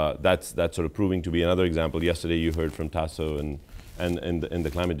that's sort of proving to be another example. Yesterday you heard from Tasso and in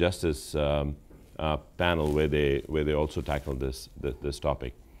the climate justice panel where they also tackled this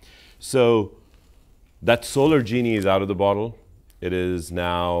topic. So that solar genie is out of the bottle. It is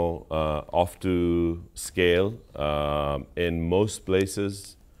now off to scale in most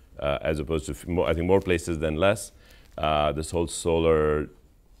places, as opposed to I think more places than less. This whole solar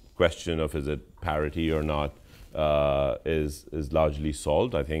question of is it parity or not is largely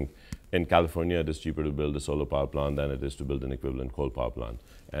solved. I think in California it is cheaper to build a solar power plant than it is to build an equivalent coal power plant,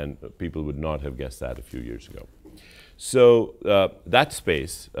 and people would not have guessed that a few years ago. So that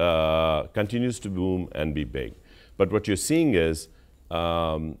space continues to boom and be big. But what you're seeing is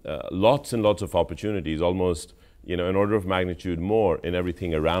lots and lots of opportunities, almost an order of magnitude more in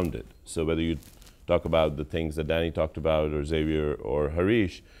everything around it. So whether you talk about the things that Danny talked about, or Xavier or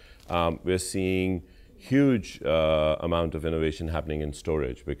Harish, we're seeing huge amount of innovation happening in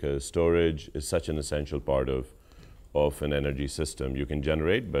storage, because storage is such an essential part of an energy system. You can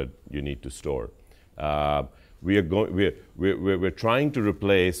generate, but you need to store. We're trying to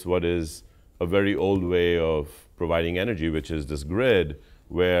replace what is a very old way of providing energy, which is this grid,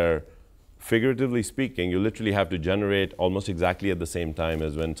 where figuratively speaking, you literally have to generate almost exactly at the same time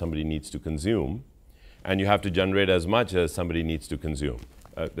as when somebody needs to consume, and you have to generate as much as somebody needs to consume.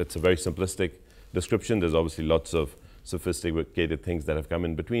 That's a very simplistic description. There's obviously lots of sophisticated things that have come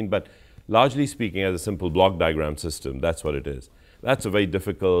in between, but largely speaking, as a simple block diagram system, that's what it is. That's a very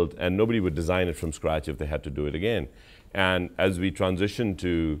difficult, and nobody would design it from scratch if they had to do it again. And as we transition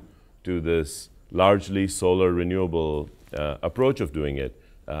to this largely solar renewable approach of doing it,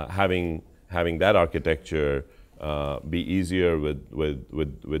 having that architecture be easier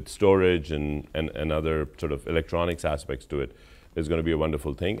with storage and other sort of electronics aspects to it is going to be a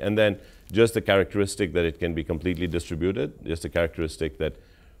wonderful thing. And then just the characteristic that it can be completely distributed, just the characteristic that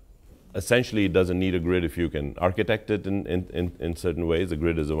essentially it doesn't need a grid if you can architect it in certain ways. The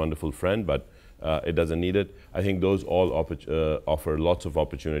grid is a wonderful friend, but it doesn't need it. I think those all offer lots of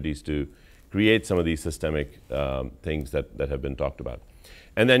opportunities to create some of these systemic things that have been talked about.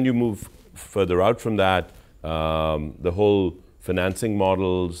 And then you move further out from that, the whole financing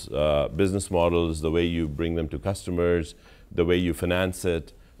models, business models, the way you bring them to customers, the way you finance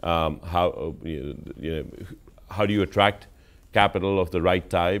it, how do you attract capital of the right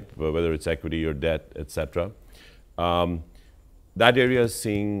type, whether it's equity or debt, etc. That area is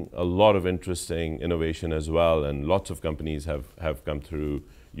seeing a lot of interesting innovation as well, and lots of companies have come through.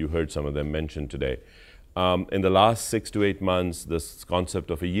 You heard some of them mentioned today. In the last 6 to 8 months, this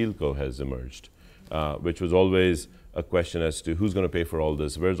concept of a yieldco has emerged, which was always a question as to who's going to pay for all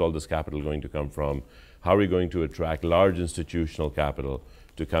this, where's all this capital going to come from, how are we going to attract large institutional capital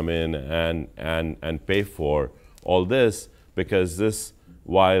to come in and pay for all this, because this,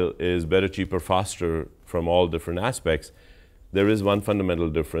 while is better, cheaper, faster from all different aspects, there is one fundamental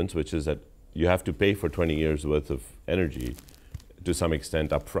difference, which is that you have to pay for 20 years worth of energy to some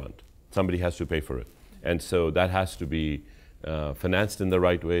extent up front. Somebody has to pay for it. And so that has to be financed in the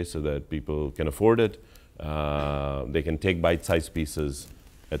right way so that people can afford it, they can take bite-sized pieces,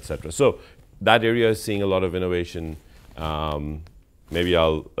 etc. So that area is seeing a lot of innovation. Maybe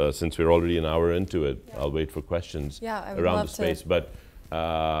I'll, since we're already an hour into it, I'll wait for questions around the space. But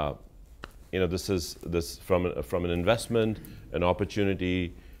this is from an investment, an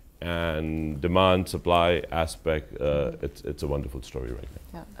opportunity, and demand supply aspect. It's a wonderful story right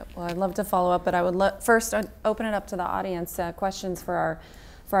now. Yeah. Well, I'd love to follow up, but I would first open it up to the audience. Questions for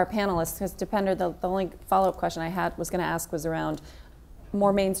our panelists, because Dipender, the only follow-up question I had was going to ask was around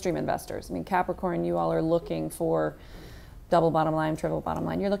more mainstream investors. I mean, Capricorn, you all are looking for double bottom line, triple bottom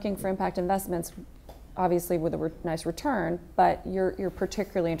line. You're looking for impact investments, obviously with a nice return, but you're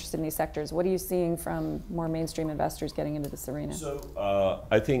particularly interested in these sectors. What are you seeing from more mainstream investors getting into this arena? So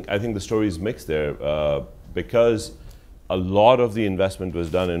I think the story is mixed there, because a lot of the investment was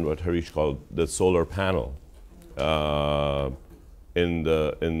done in what Harish called the solar panel in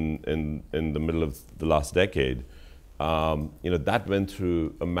the middle of the last decade. That went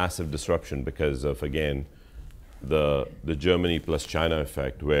through a massive disruption because of, again, the Germany plus China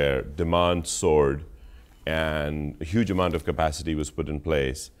effect, where demand soared and a huge amount of capacity was put in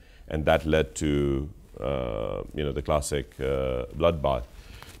place, and that led to the classic bloodbath.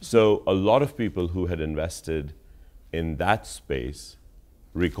 So a lot of people who had invested in that space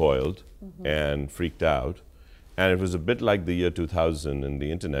recoiled and freaked out, and it was a bit like the year 2000 in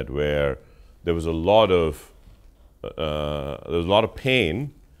the internet, where there was a lot of there was a lot of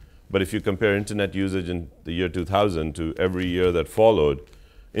pain, but if you compare internet usage in the year 2000 to every year that followed,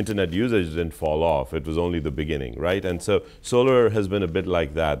 internet usage didn't fall off. It was only the beginning, right? And so solar has been a bit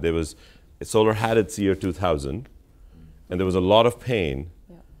like that. Solar had its year 2000, and there was a lot of pain,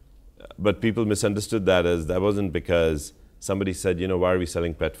 but people misunderstood that as that wasn't because somebody said, you know, why are we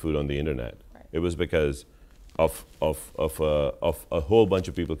selling pet food on the internet? Right. It was because of a whole bunch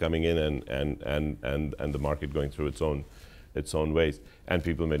of people coming in and the market going through its own ways, and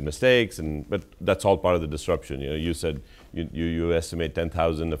people made mistakes, but that's all part of the disruption. You know, you said you estimate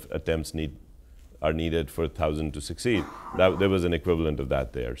 10,000 attempts are needed for 1,000 to succeed. There was an equivalent of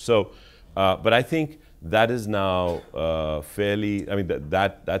that there. So, but I think that is now fairly. I mean,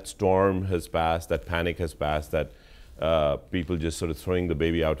 that storm has passed. That panic has passed. That people just sort of throwing the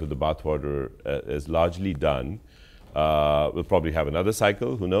baby out with the bathwater is largely done. We'll probably have another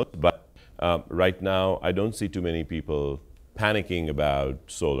cycle. Who knows? But right now, I don't see too many people panicking about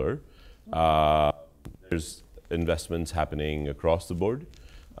solar. There's investments happening across the board.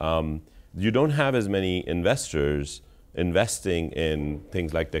 You don't have as many investors investing in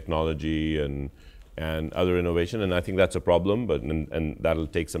things like technology and other innovation, and I think that's a problem, and that'll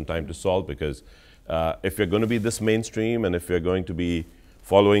take some time to solve, because if you're going to be this mainstream and if you're going to be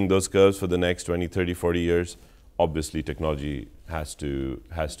following those curves for the next 20, 30, 40 years, obviously technology has to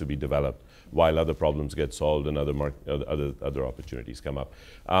be developed while other problems get solved and other opportunities come up.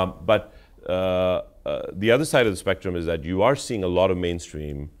 But the other side of the spectrum is that you are seeing a lot of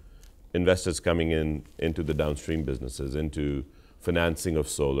mainstream investors coming into the downstream businesses, into financing of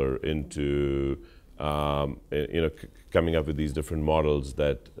solar, into coming up with these different models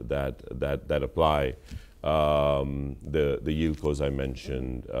that apply. The yieldcos I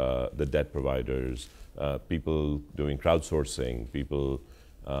mentioned, the debt providers, people doing crowdsourcing, people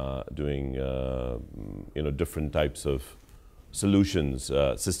doing different types of solutions,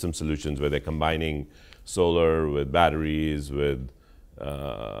 system solutions, where they're combining solar with batteries, with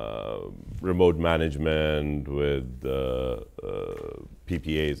remote management, with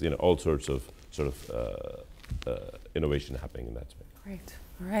PPAs, all sorts of innovation happening in that space. Great.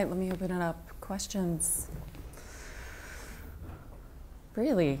 All right, let me open it up. Questions?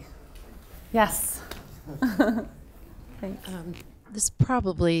 Really? Yes. Thanks. This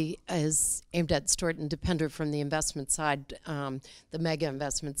probably is aimed at Stuart and Dipender from the investment side, the mega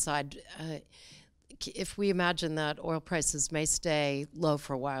investment side. If we imagine that oil prices may stay low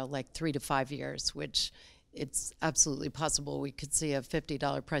for a while, like 3 to 5 years, which it's absolutely possible we could see a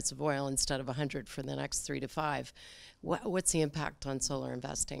 $50 price of oil instead of 100 for the next 3 to 5. What's the impact on solar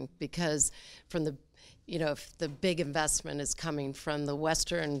investing? Because from the, if the big investment is coming from the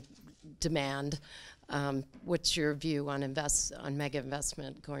Western demand, what's your view on mega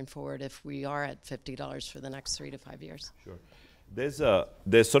investment going forward if we are at $50 for the next 3 to 5 years? Sure.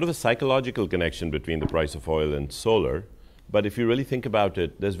 There's sort of a psychological connection between the price of oil and solar, but if you really think about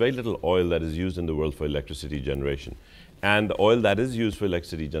it, there's very little oil that is used in the world for electricity generation. And the oil that is used for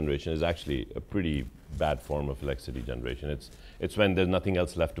electricity generation is actually a pretty bad form of electricity generation. It's when there's nothing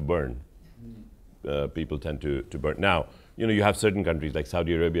else left to burn. People tend to burn. Now, you have certain countries like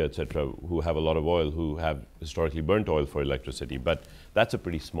Saudi Arabia, et cetera, who have a lot of oil, who have historically burnt oil for electricity, but that's a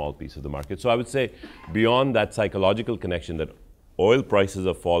pretty small piece of the market. So I would say beyond that psychological connection that oil prices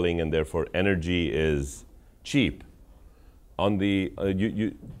are falling and therefore energy is cheap, at the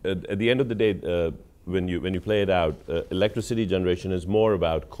end of the day, when you play it out, electricity generation is more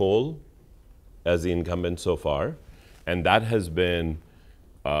about coal as the incumbent so far, and that has been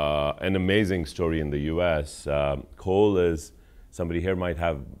an amazing story in the US. Coal is, somebody here might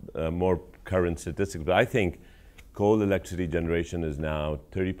have more current statistics, but I think coal electricity generation is now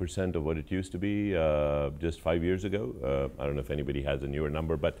 30% of what it used to be just 5 years ago. I don't know if anybody has a newer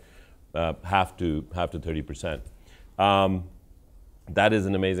number, but half to 30%. That is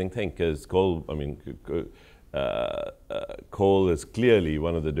an amazing thing, because coal, coal is clearly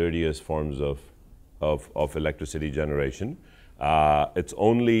one of the dirtiest forms of electricity generation. Its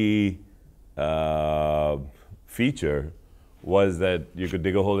only feature was that you could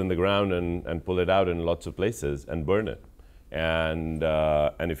dig a hole in the ground and pull it out in lots of places and burn it. And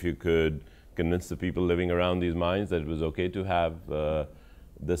if you could convince the people living around these mines that it was okay to have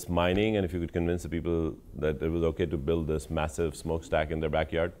this mining, and if you could convince the people that it was okay to build this massive smokestack in their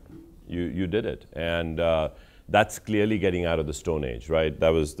backyard, you did it. And that's clearly getting out of the Stone Age, right? That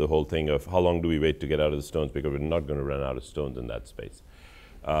was the whole thing of how long do we wait to get out of the stones, because we're not going to run out of stones in that space.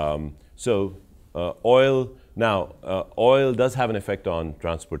 Oil does have an effect on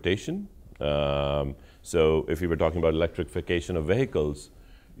transportation. So if we were talking about electrification of vehicles,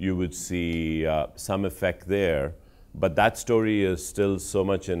 you would see some effect there. But that story is still so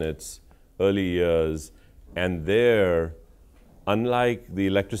much in its early years. And there, unlike the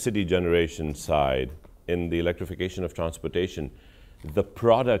electricity generation side, in the electrification of transportation, the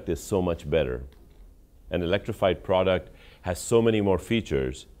product is so much better. An electrified product has so many more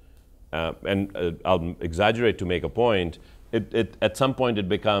features. I'll exaggerate to make a point. At some point it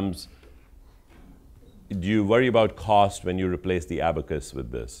becomes, do you worry about cost when you replace the abacus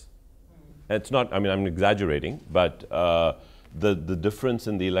with this? It's not, I mean, I'm exaggerating, but the difference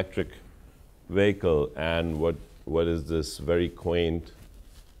in the electric vehicle and what is this very quaint,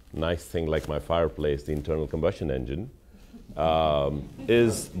 nice thing like my fireplace, the internal combustion engine,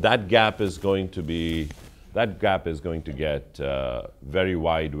 is that gap is going to get very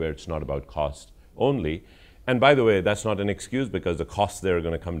wide, where it's not about cost only. And by the way, that's not an excuse, because the costs there are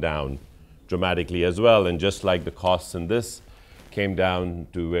going to come down dramatically as well. And just like the costs in this came down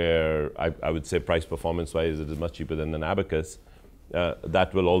to where I would say price performance wise it is much cheaper than an abacus,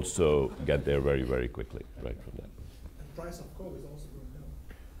 that will also get there very, very quickly right from that. The price of coal is also going down.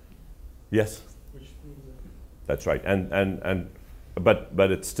 Yes. Which proves that. That's right.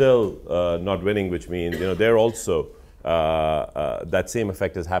 But it's still not winning, which means they're also that same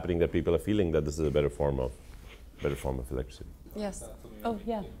effect is happening, that people are feeling that this is a better form of electricity. Yes. Oh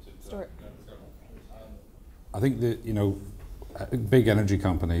yeah, Stuart. I think that big energy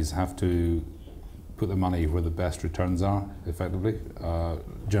companies have to put the money where the best returns are, effectively,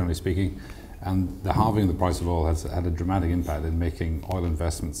 generally speaking. And the halving of the price of oil has had a dramatic impact in making oil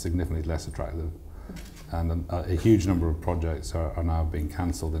investments significantly less attractive. And a huge number of projects are now being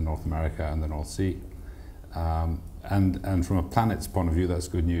cancelled in North America and the North Sea. And from a planet's point of view, that's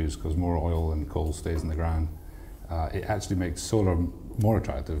good news, because more oil and coal stays in the ground. It actually makes solar more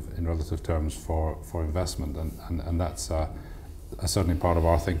attractive in relative terms for investment, and that's certainly part of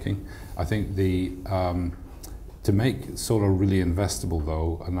our thinking. I think to make solar really investable,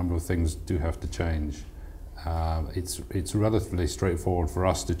 though, a number of things do have to change. It's relatively straightforward for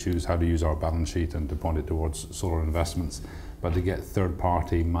us to choose how to use our balance sheet and to point it towards solar investments, but to get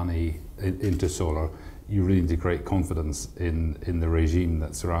third-party money into solar, you really need to create confidence in the regime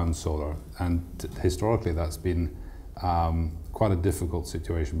that surrounds solar. And historically that's been quite a difficult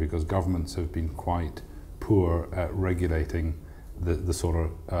situation, because governments have been quite poor at regulating the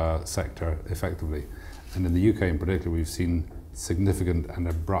solar sector effectively. And in the UK in particular, we've seen significant and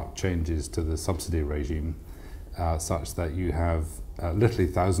abrupt changes to the subsidy regime, such that you have literally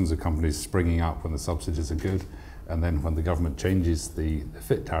thousands of companies springing up when the subsidies are good, and then when the government changes the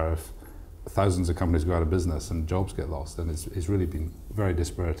FIT tariff, thousands of companies go out of business and jobs get lost. And it's really been very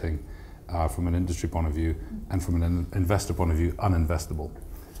dispiriting from an industry point of view, and from an investor point of view, uninvestable.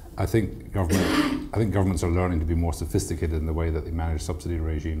 I think governments are learning to be more sophisticated in the way that they manage subsidy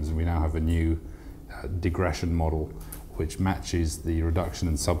regimes, and we now have a new degression model which matches the reduction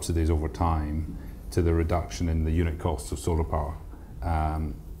in subsidies over time to the reduction in the unit costs of solar power.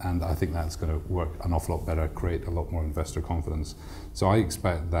 And I think that's going to work an awful lot better, create a lot more investor confidence. So I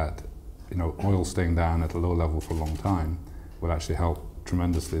expect that oil staying down at a low level for a long time will actually help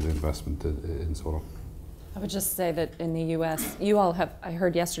tremendously the investment in solar. I would just say that in the US, I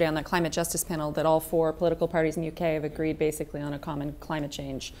heard yesterday on that climate justice panel that all 4 political parties in the UK have agreed basically on a common climate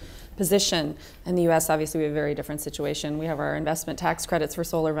change position. In the US, obviously, we have a very different situation. We have our investment tax credits for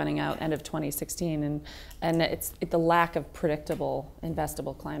solar running out end of 2016, and the lack of predictable,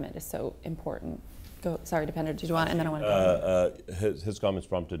 investable climate is so important. Sorry, Dipender, did you want, and then I want to his comments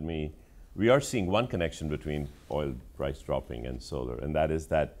prompted me. We are seeing one connection between oil price dropping and solar, and that is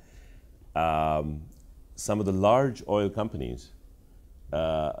that some of the large oil companies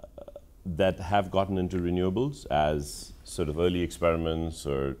that have gotten into renewables as sort of early experiments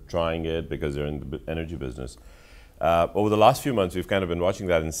or trying it because they're in the energy business, over the last few months we've kind of been watching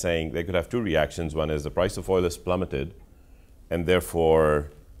that and saying they could have 2 reactions. One is the price of oil has plummeted, and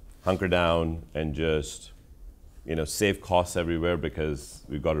therefore hunker down and just save costs everywhere because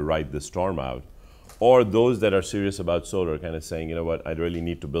we've got to ride the storm out. Or those that are serious about solar kind of saying, what, I really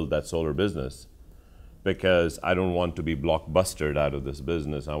need to build that solar business, because I don't want to be blockbustered out of this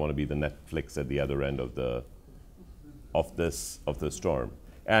business. I want to be the Netflix at the other end of the storm.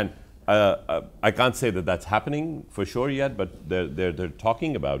 And I can't say that that's happening for sure yet, but they're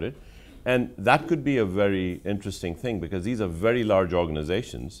talking about it. And that could be a very interesting thing, because these are very large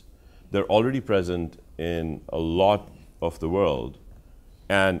organizations. They're already present in a lot of the world.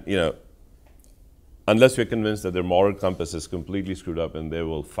 And unless we're convinced that their moral compass is completely screwed up and they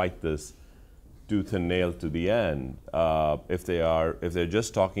will fight this tooth and nail to the end, if they're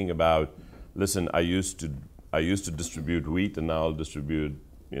just talking about, listen, I used to distribute wheat, and now I'll distribute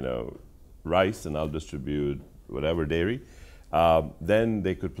rice, and I'll distribute whatever dairy, then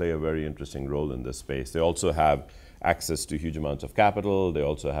they could play a very interesting role in this space. They also have access to huge amounts of capital. They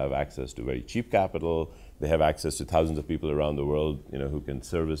also have access to very cheap capital. They have access to thousands of people around the world, who can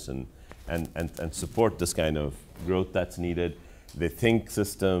service and support this kind of growth that's needed. They think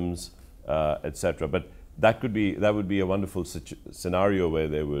systems, etc. But that would be a wonderful scenario where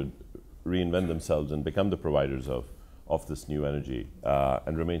they would reinvent themselves and become the providers of this new energy,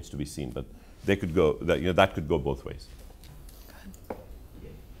 and remains to be seen. But they could go that could go both ways.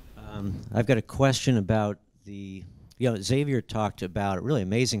 I've got a question about Xavier talked about a really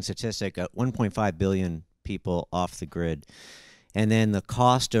amazing statistic: 1.5 billion people off the grid, and then the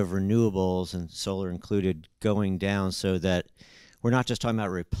cost of renewables, and solar included, going down, so that we're not just talking about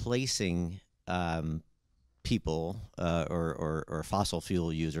replacing people or fossil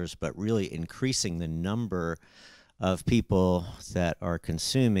fuel users, but really increasing the number of people that are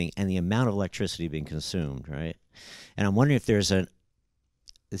consuming and the amount of electricity being consumed, right? And I'm wondering if there's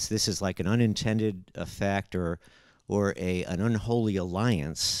this is like an unintended effect or an unholy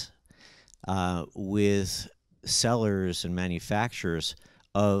alliance with sellers and manufacturers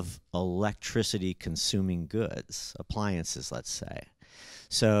of electricity consuming goods, appliances, let's say.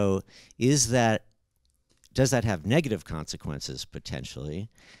 So does that have negative consequences potentially?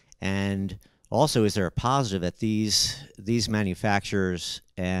 And also, is there a positive that these manufacturers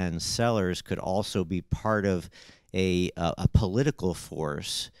and sellers could also be part of a political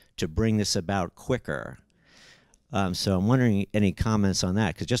force to bring this about quicker? So I'm wondering any comments on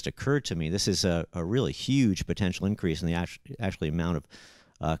that, because it just occurred to me this is a really huge potential increase in the actually amount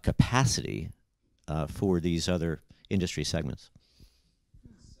of capacity for these other industry segments.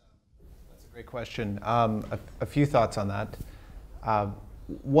 That's a great question. A few thoughts on that.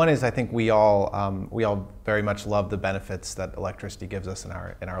 One is, I think we all very much love the benefits that electricity gives us in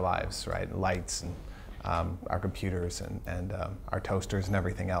our lives, right? Lights and our computers and our toasters and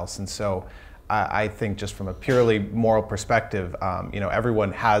everything else. And so I think just from a purely moral perspective,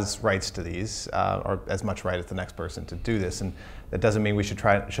 everyone has rights to these, or as much right as the next person to do this. And that doesn't mean we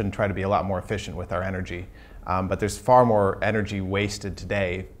shouldn't try to be a lot more efficient with our energy. But there's far more energy wasted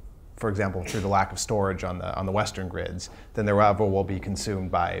today, for example, through the lack of storage on the Western grids, than there ever will be consumed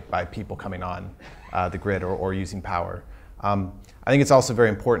by people coming on the grid or using power. I think it's also very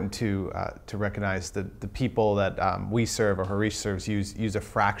important to recognize that the people that we serve or Harish serves use a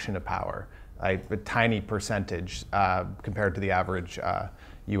fraction of power, a tiny percentage compared to the average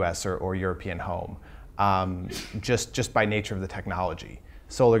U.S. or European home, just by nature of the technology.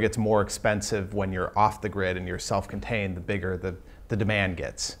 Solar gets more expensive when you're off the grid and you're self-contained, the bigger the demand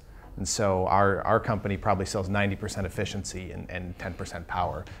gets. And so our company probably sells 90% efficiency and 10%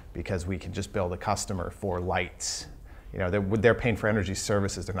 power, because we can just bill the customer for lights. They're paying for energy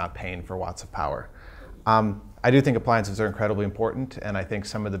services, they're not paying for watts of power. I do think appliances are incredibly important, and I think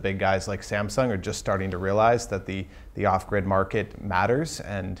some of the big guys like Samsung are just starting to realize that the off-grid market matters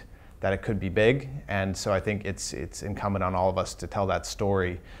and that it could be big. And so I think it's incumbent on all of us to tell that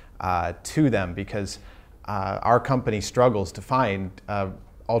story to them, because our company struggles to find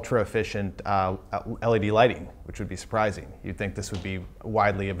ultra-efficient LED lighting, which would be surprising. You'd think this would be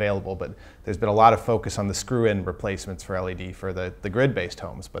widely available, but there's been a lot of focus on the screw-in replacements for LED for the grid-based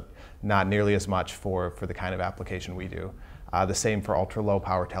homes, but not nearly as much for the kind of application we do. The same for ultra-low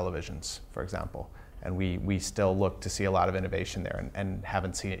power televisions, for example. And we still look to see a lot of innovation there and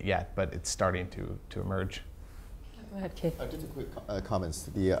haven't seen it yet, but it's starting to emerge. Go ahead, Keith. Just a quick comments.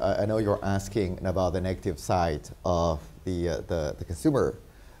 I know you're asking about the negative side of the consumer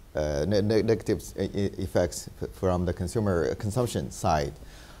negative effects from the consumer consumption side.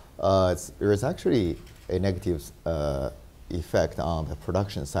 There is actually a negative effect on the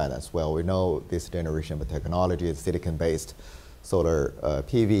production side as well. We know this generation of technology is silicon-based solar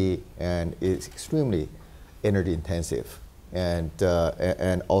PV, and it's extremely energy intensive and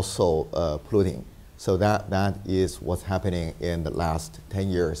also polluting. So that is what's happening in the last 10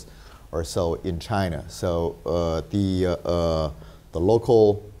 years or so in China. So the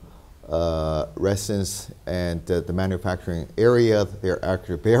local residents and the manufacturing area, they're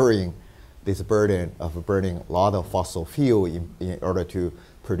actually bearing this burden of burning a lot of fossil fuel in order to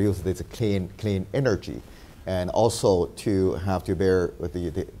produce this clean energy, and also to have to bear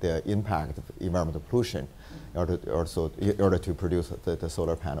the impact of environmental pollution in order to produce the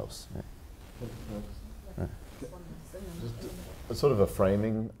solar panels. Right. Sort of a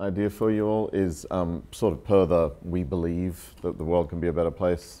framing idea for you all is sort of per the "we believe that the world can be a better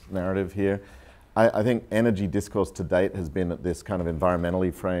place" narrative here. I think energy discourse to date has been at this kind of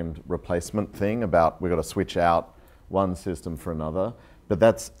environmentally framed replacement thing about we've got to switch out one system for another, but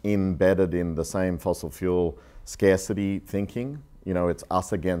that's embedded in the same fossil fuel scarcity thinking. You know, it's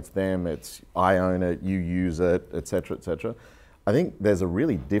us against them, it's I own it, you use it, etc., etc. I think there's a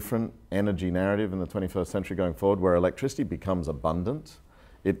really different energy narrative in the 21st century going forward where electricity becomes abundant.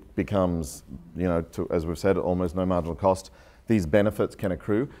 It becomes, you know, as we've said, almost no marginal cost. These benefits can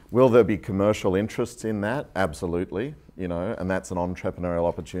accrue. Will there be commercial interests in that? Absolutely, you know, and that's an entrepreneurial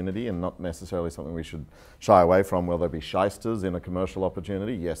opportunity and not necessarily something we should shy away from. Will there be shysters in a commercial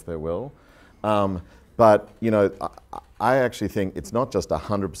opportunity? Yes, there will. But, you know, I actually think it's not just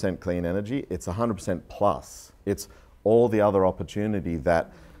 100% clean energy, it's 100% plus. It's all the other opportunity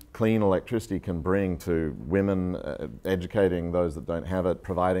that clean electricity can bring to women, educating those that don't have it,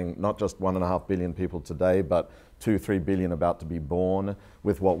 providing not just 1.5 billion people today, but 2-3 billion about to be born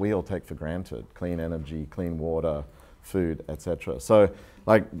with what we all take for granted, clean energy, clean water, food, etc. So,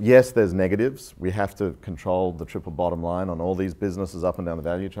 like, yes, there's negatives. We have to control the triple bottom line on all these businesses up and down the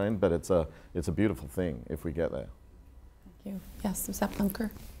value chain, but it's a beautiful thing if we get there. Thank you. Yes, is that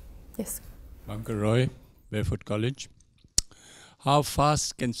Bunker? Yes. Bunker Roy, Barefoot College. How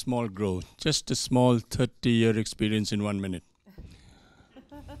fast can small grow? Just a small 30-year experience in 1 minute.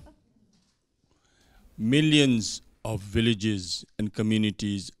 Millions of villages and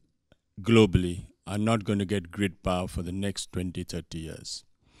communities globally are not going to get grid power for the next 20, 30 years.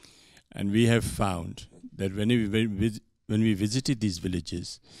 And we have found that when we visited these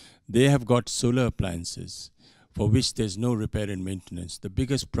villages, they have got solar appliances for which there's no repair and maintenance. The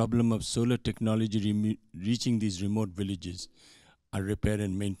biggest problem of solar technology reaching these remote villages are repair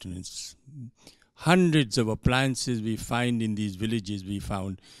and maintenance. Hundreds of appliances we find in these villages, we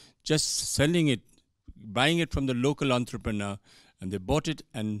found just selling it, buying it from the local entrepreneur, and they bought it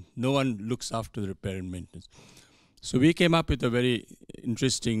and no one looks after the repair and maintenance. So we came up with a very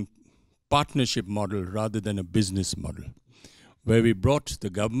interesting partnership model rather than a business model, where we brought the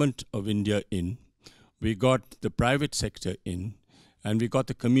government of India in, we got the private sector in, and we got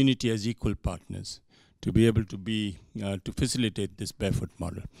the community as equal partners to be able to to facilitate this barefoot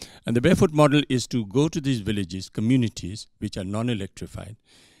model. And the barefoot model is to go to these villages, communities, which are non-electrified,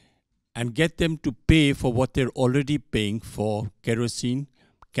 and get them to pay for what they're already paying for kerosene,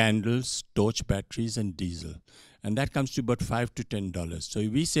 candles, torch batteries, and diesel. And that comes to about $5 to $10. So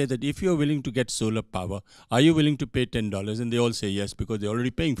we say that if you're willing to get solar power, are you willing to pay $10? And they all say yes, because they're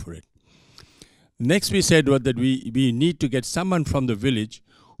already paying for it. Next we said that we need to get someone from the village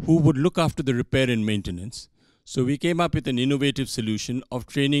who would look after the repair and maintenance. So we came up with an innovative solution of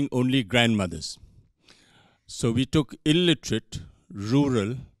training only grandmothers. So we took illiterate,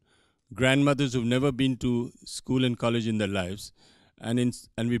 rural, grandmothers who've never been to school and college in their lives, and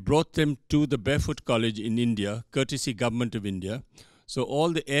we brought them to the Barefoot College in India, courtesy Government of India. So all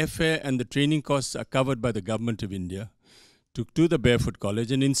the airfare and the training costs are covered by the Government of India to the Barefoot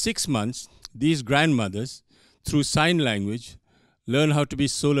College. And in 6 months, these grandmothers, through sign language, learn how to be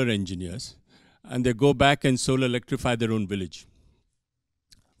solar engineers, and they go back and solar electrify their own village.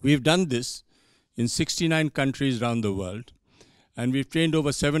 We've done this in 69 countries around the world, and we've trained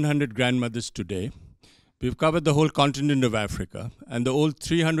over 700 grandmothers today. We've covered the whole continent of Africa, and the old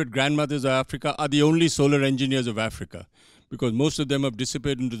 300 grandmothers of Africa are the only solar engineers of Africa, because most of them have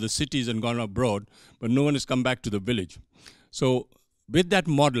disappeared into the cities and gone abroad, but no one has come back to the village. So with that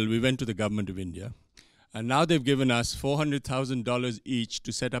model, we went to the Government of India, and now they've given us $400,000 each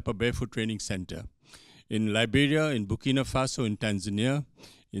to set up a barefoot training center in Liberia, in Burkina Faso, in Tanzania,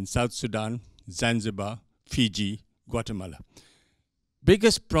 in South Sudan, Zanzibar, Fiji, Guatemala.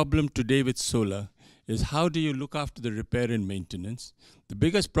 Biggest problem today with solar is how do you look after the repair and maintenance? The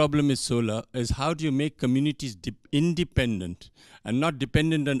biggest problem with solar is how do you make communities independent and not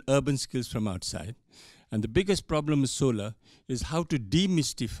dependent on urban skills from outside? And the biggest problem with solar is how to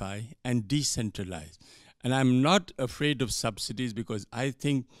demystify and decentralize. And I'm not afraid of subsidies, because I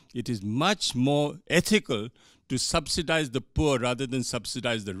think it is much more ethical to subsidize the poor rather than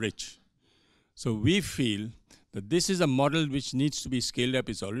subsidize the rich. So we feel that this is a model which needs to be scaled up.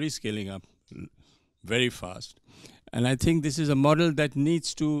 It's already scaling up very fast. And I think this is a model that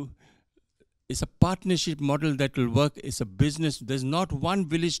needs to, it's a partnership model that will work. It's a business. There's not one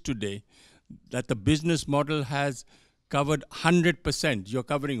village today that the business model has covered 100%. You're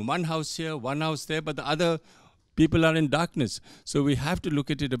covering one house here, one house there, but the other people are in darkness. So we have to look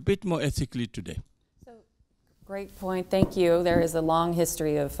at it a bit more ethically today. So, great point. Thank you. There is a long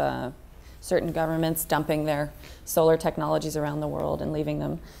history of certain governments dumping their solar technologies around the world and leaving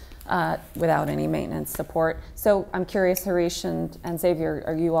them without any maintenance support. So I'm curious, Harish and Xavier,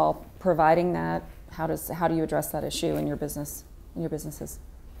 are you all providing that? How do you address that issue in your business, in your businesses?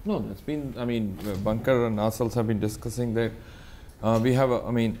 No, it's been, I mean, Bunker and ourselves have been discussing that We have,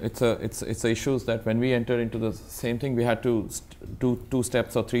 I mean, it's issues that when we enter into the same thing, we had to do 2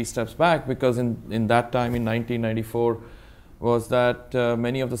 steps or 3 steps back, because in that time in 1994 was that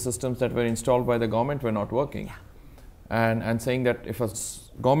many of the systems that were installed by the government were not working. Yeah. And saying that if a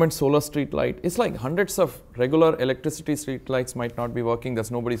government solar street light, it's like hundreds of regular electricity street lights might not be working,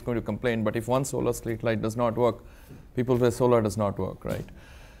 that's nobody's going to complain. But if one solar street light does not work, people say solar does not work, right?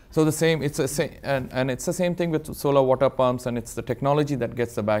 So the same, it's and it's the same thing with solar water pumps, and it's the technology that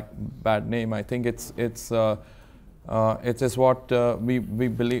gets the bad name. I think it is what we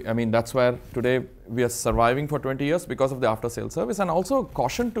believe. I mean, that's where today we are surviving for 20 years because of the after-sale service, and also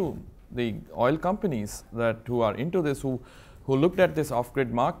caution to the oil companies that who are into this, who looked at this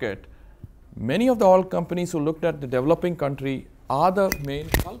off-grid market. Many of the oil companies who looked at the developing country are the main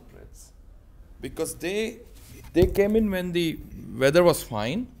culprits, because they came in when the weather was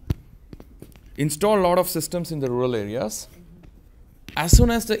fine, installed a lot of systems in the rural areas. As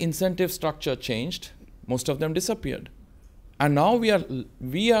soon as the incentive structure changed, most of them disappeared. And now we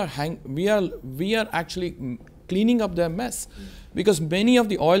are actually cleaning up their mess, because many of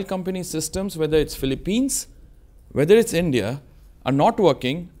the oil company systems, whether it's Philippines, whether it's India, are not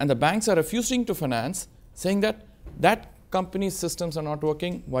working, and the banks are refusing to finance, saying that company's systems are not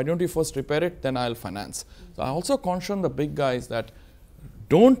working. Why don't you first repair it, then I'll finance. So I also caution the big guys that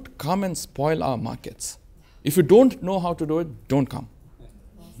don't come and spoil our markets. If you don't know how to do it, don't come.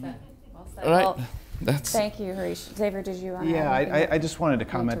 Well said. Well said. Right. Well, thank you, Harish. Xavier, did you? Yeah, I just wanted to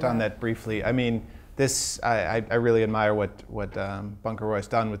comment on that briefly. I mean, I really admire what Bunker Roy's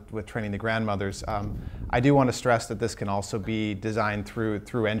done with training the grandmothers. I do want to stress that this can also be designed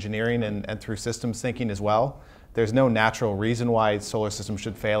through engineering and through systems thinking as well. There's no natural reason why solar systems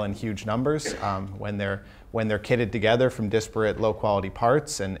should fail in huge numbers when they're kitted together from disparate low-quality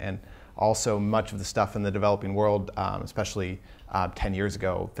parts, and also much of the stuff in the developing world, especially 10 years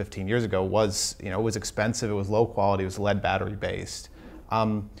ago, 15 years ago, was expensive, it was low quality, it was lead battery based.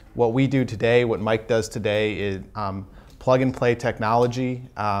 What we do today, what Mike does today, is plug and play technology.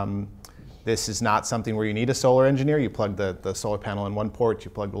 This is not something where you need a solar engineer. You plug the solar panel in one port,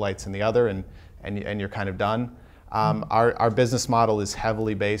 you plug the lights in the other, and you're kind of done. Our business model is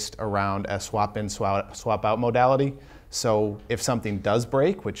heavily based around a swap in, swap out modality. So if something does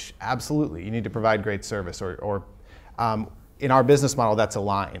break, which absolutely you need to provide great service, or in our business model that's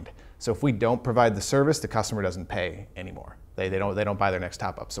aligned. So if we don't provide the service, the customer doesn't pay anymore. They don't buy their next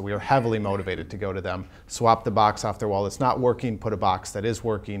top up. So we are heavily motivated to go to them, swap the box off their wall that's not working, put a box that is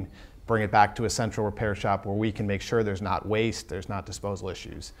working, bring it back to a central repair shop where we can make sure there's not waste, there's not disposal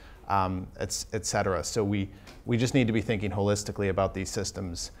issues, et cetera. So we just need to be thinking holistically about these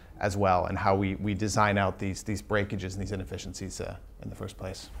systems as well, and how we design out these breakages and these inefficiencies in the first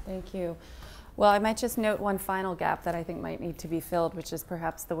place. Thank you. Well, I might just note one final gap that I think might need to be filled, which is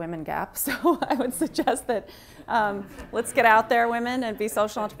perhaps the women gap. So I would suggest that let's get out there, women, and be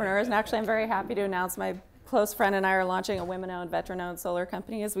social entrepreneurs. And actually, I'm very happy to announce my close friend and I are launching a women-owned, veteran-owned solar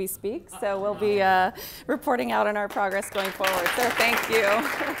company as we speak. So we'll be reporting out on our progress going forward. So thank you.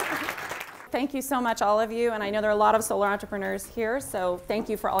 Thank you so much, all of you. And I know there are a lot of solar entrepreneurs here, so thank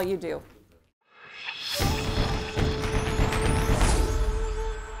you for all you do.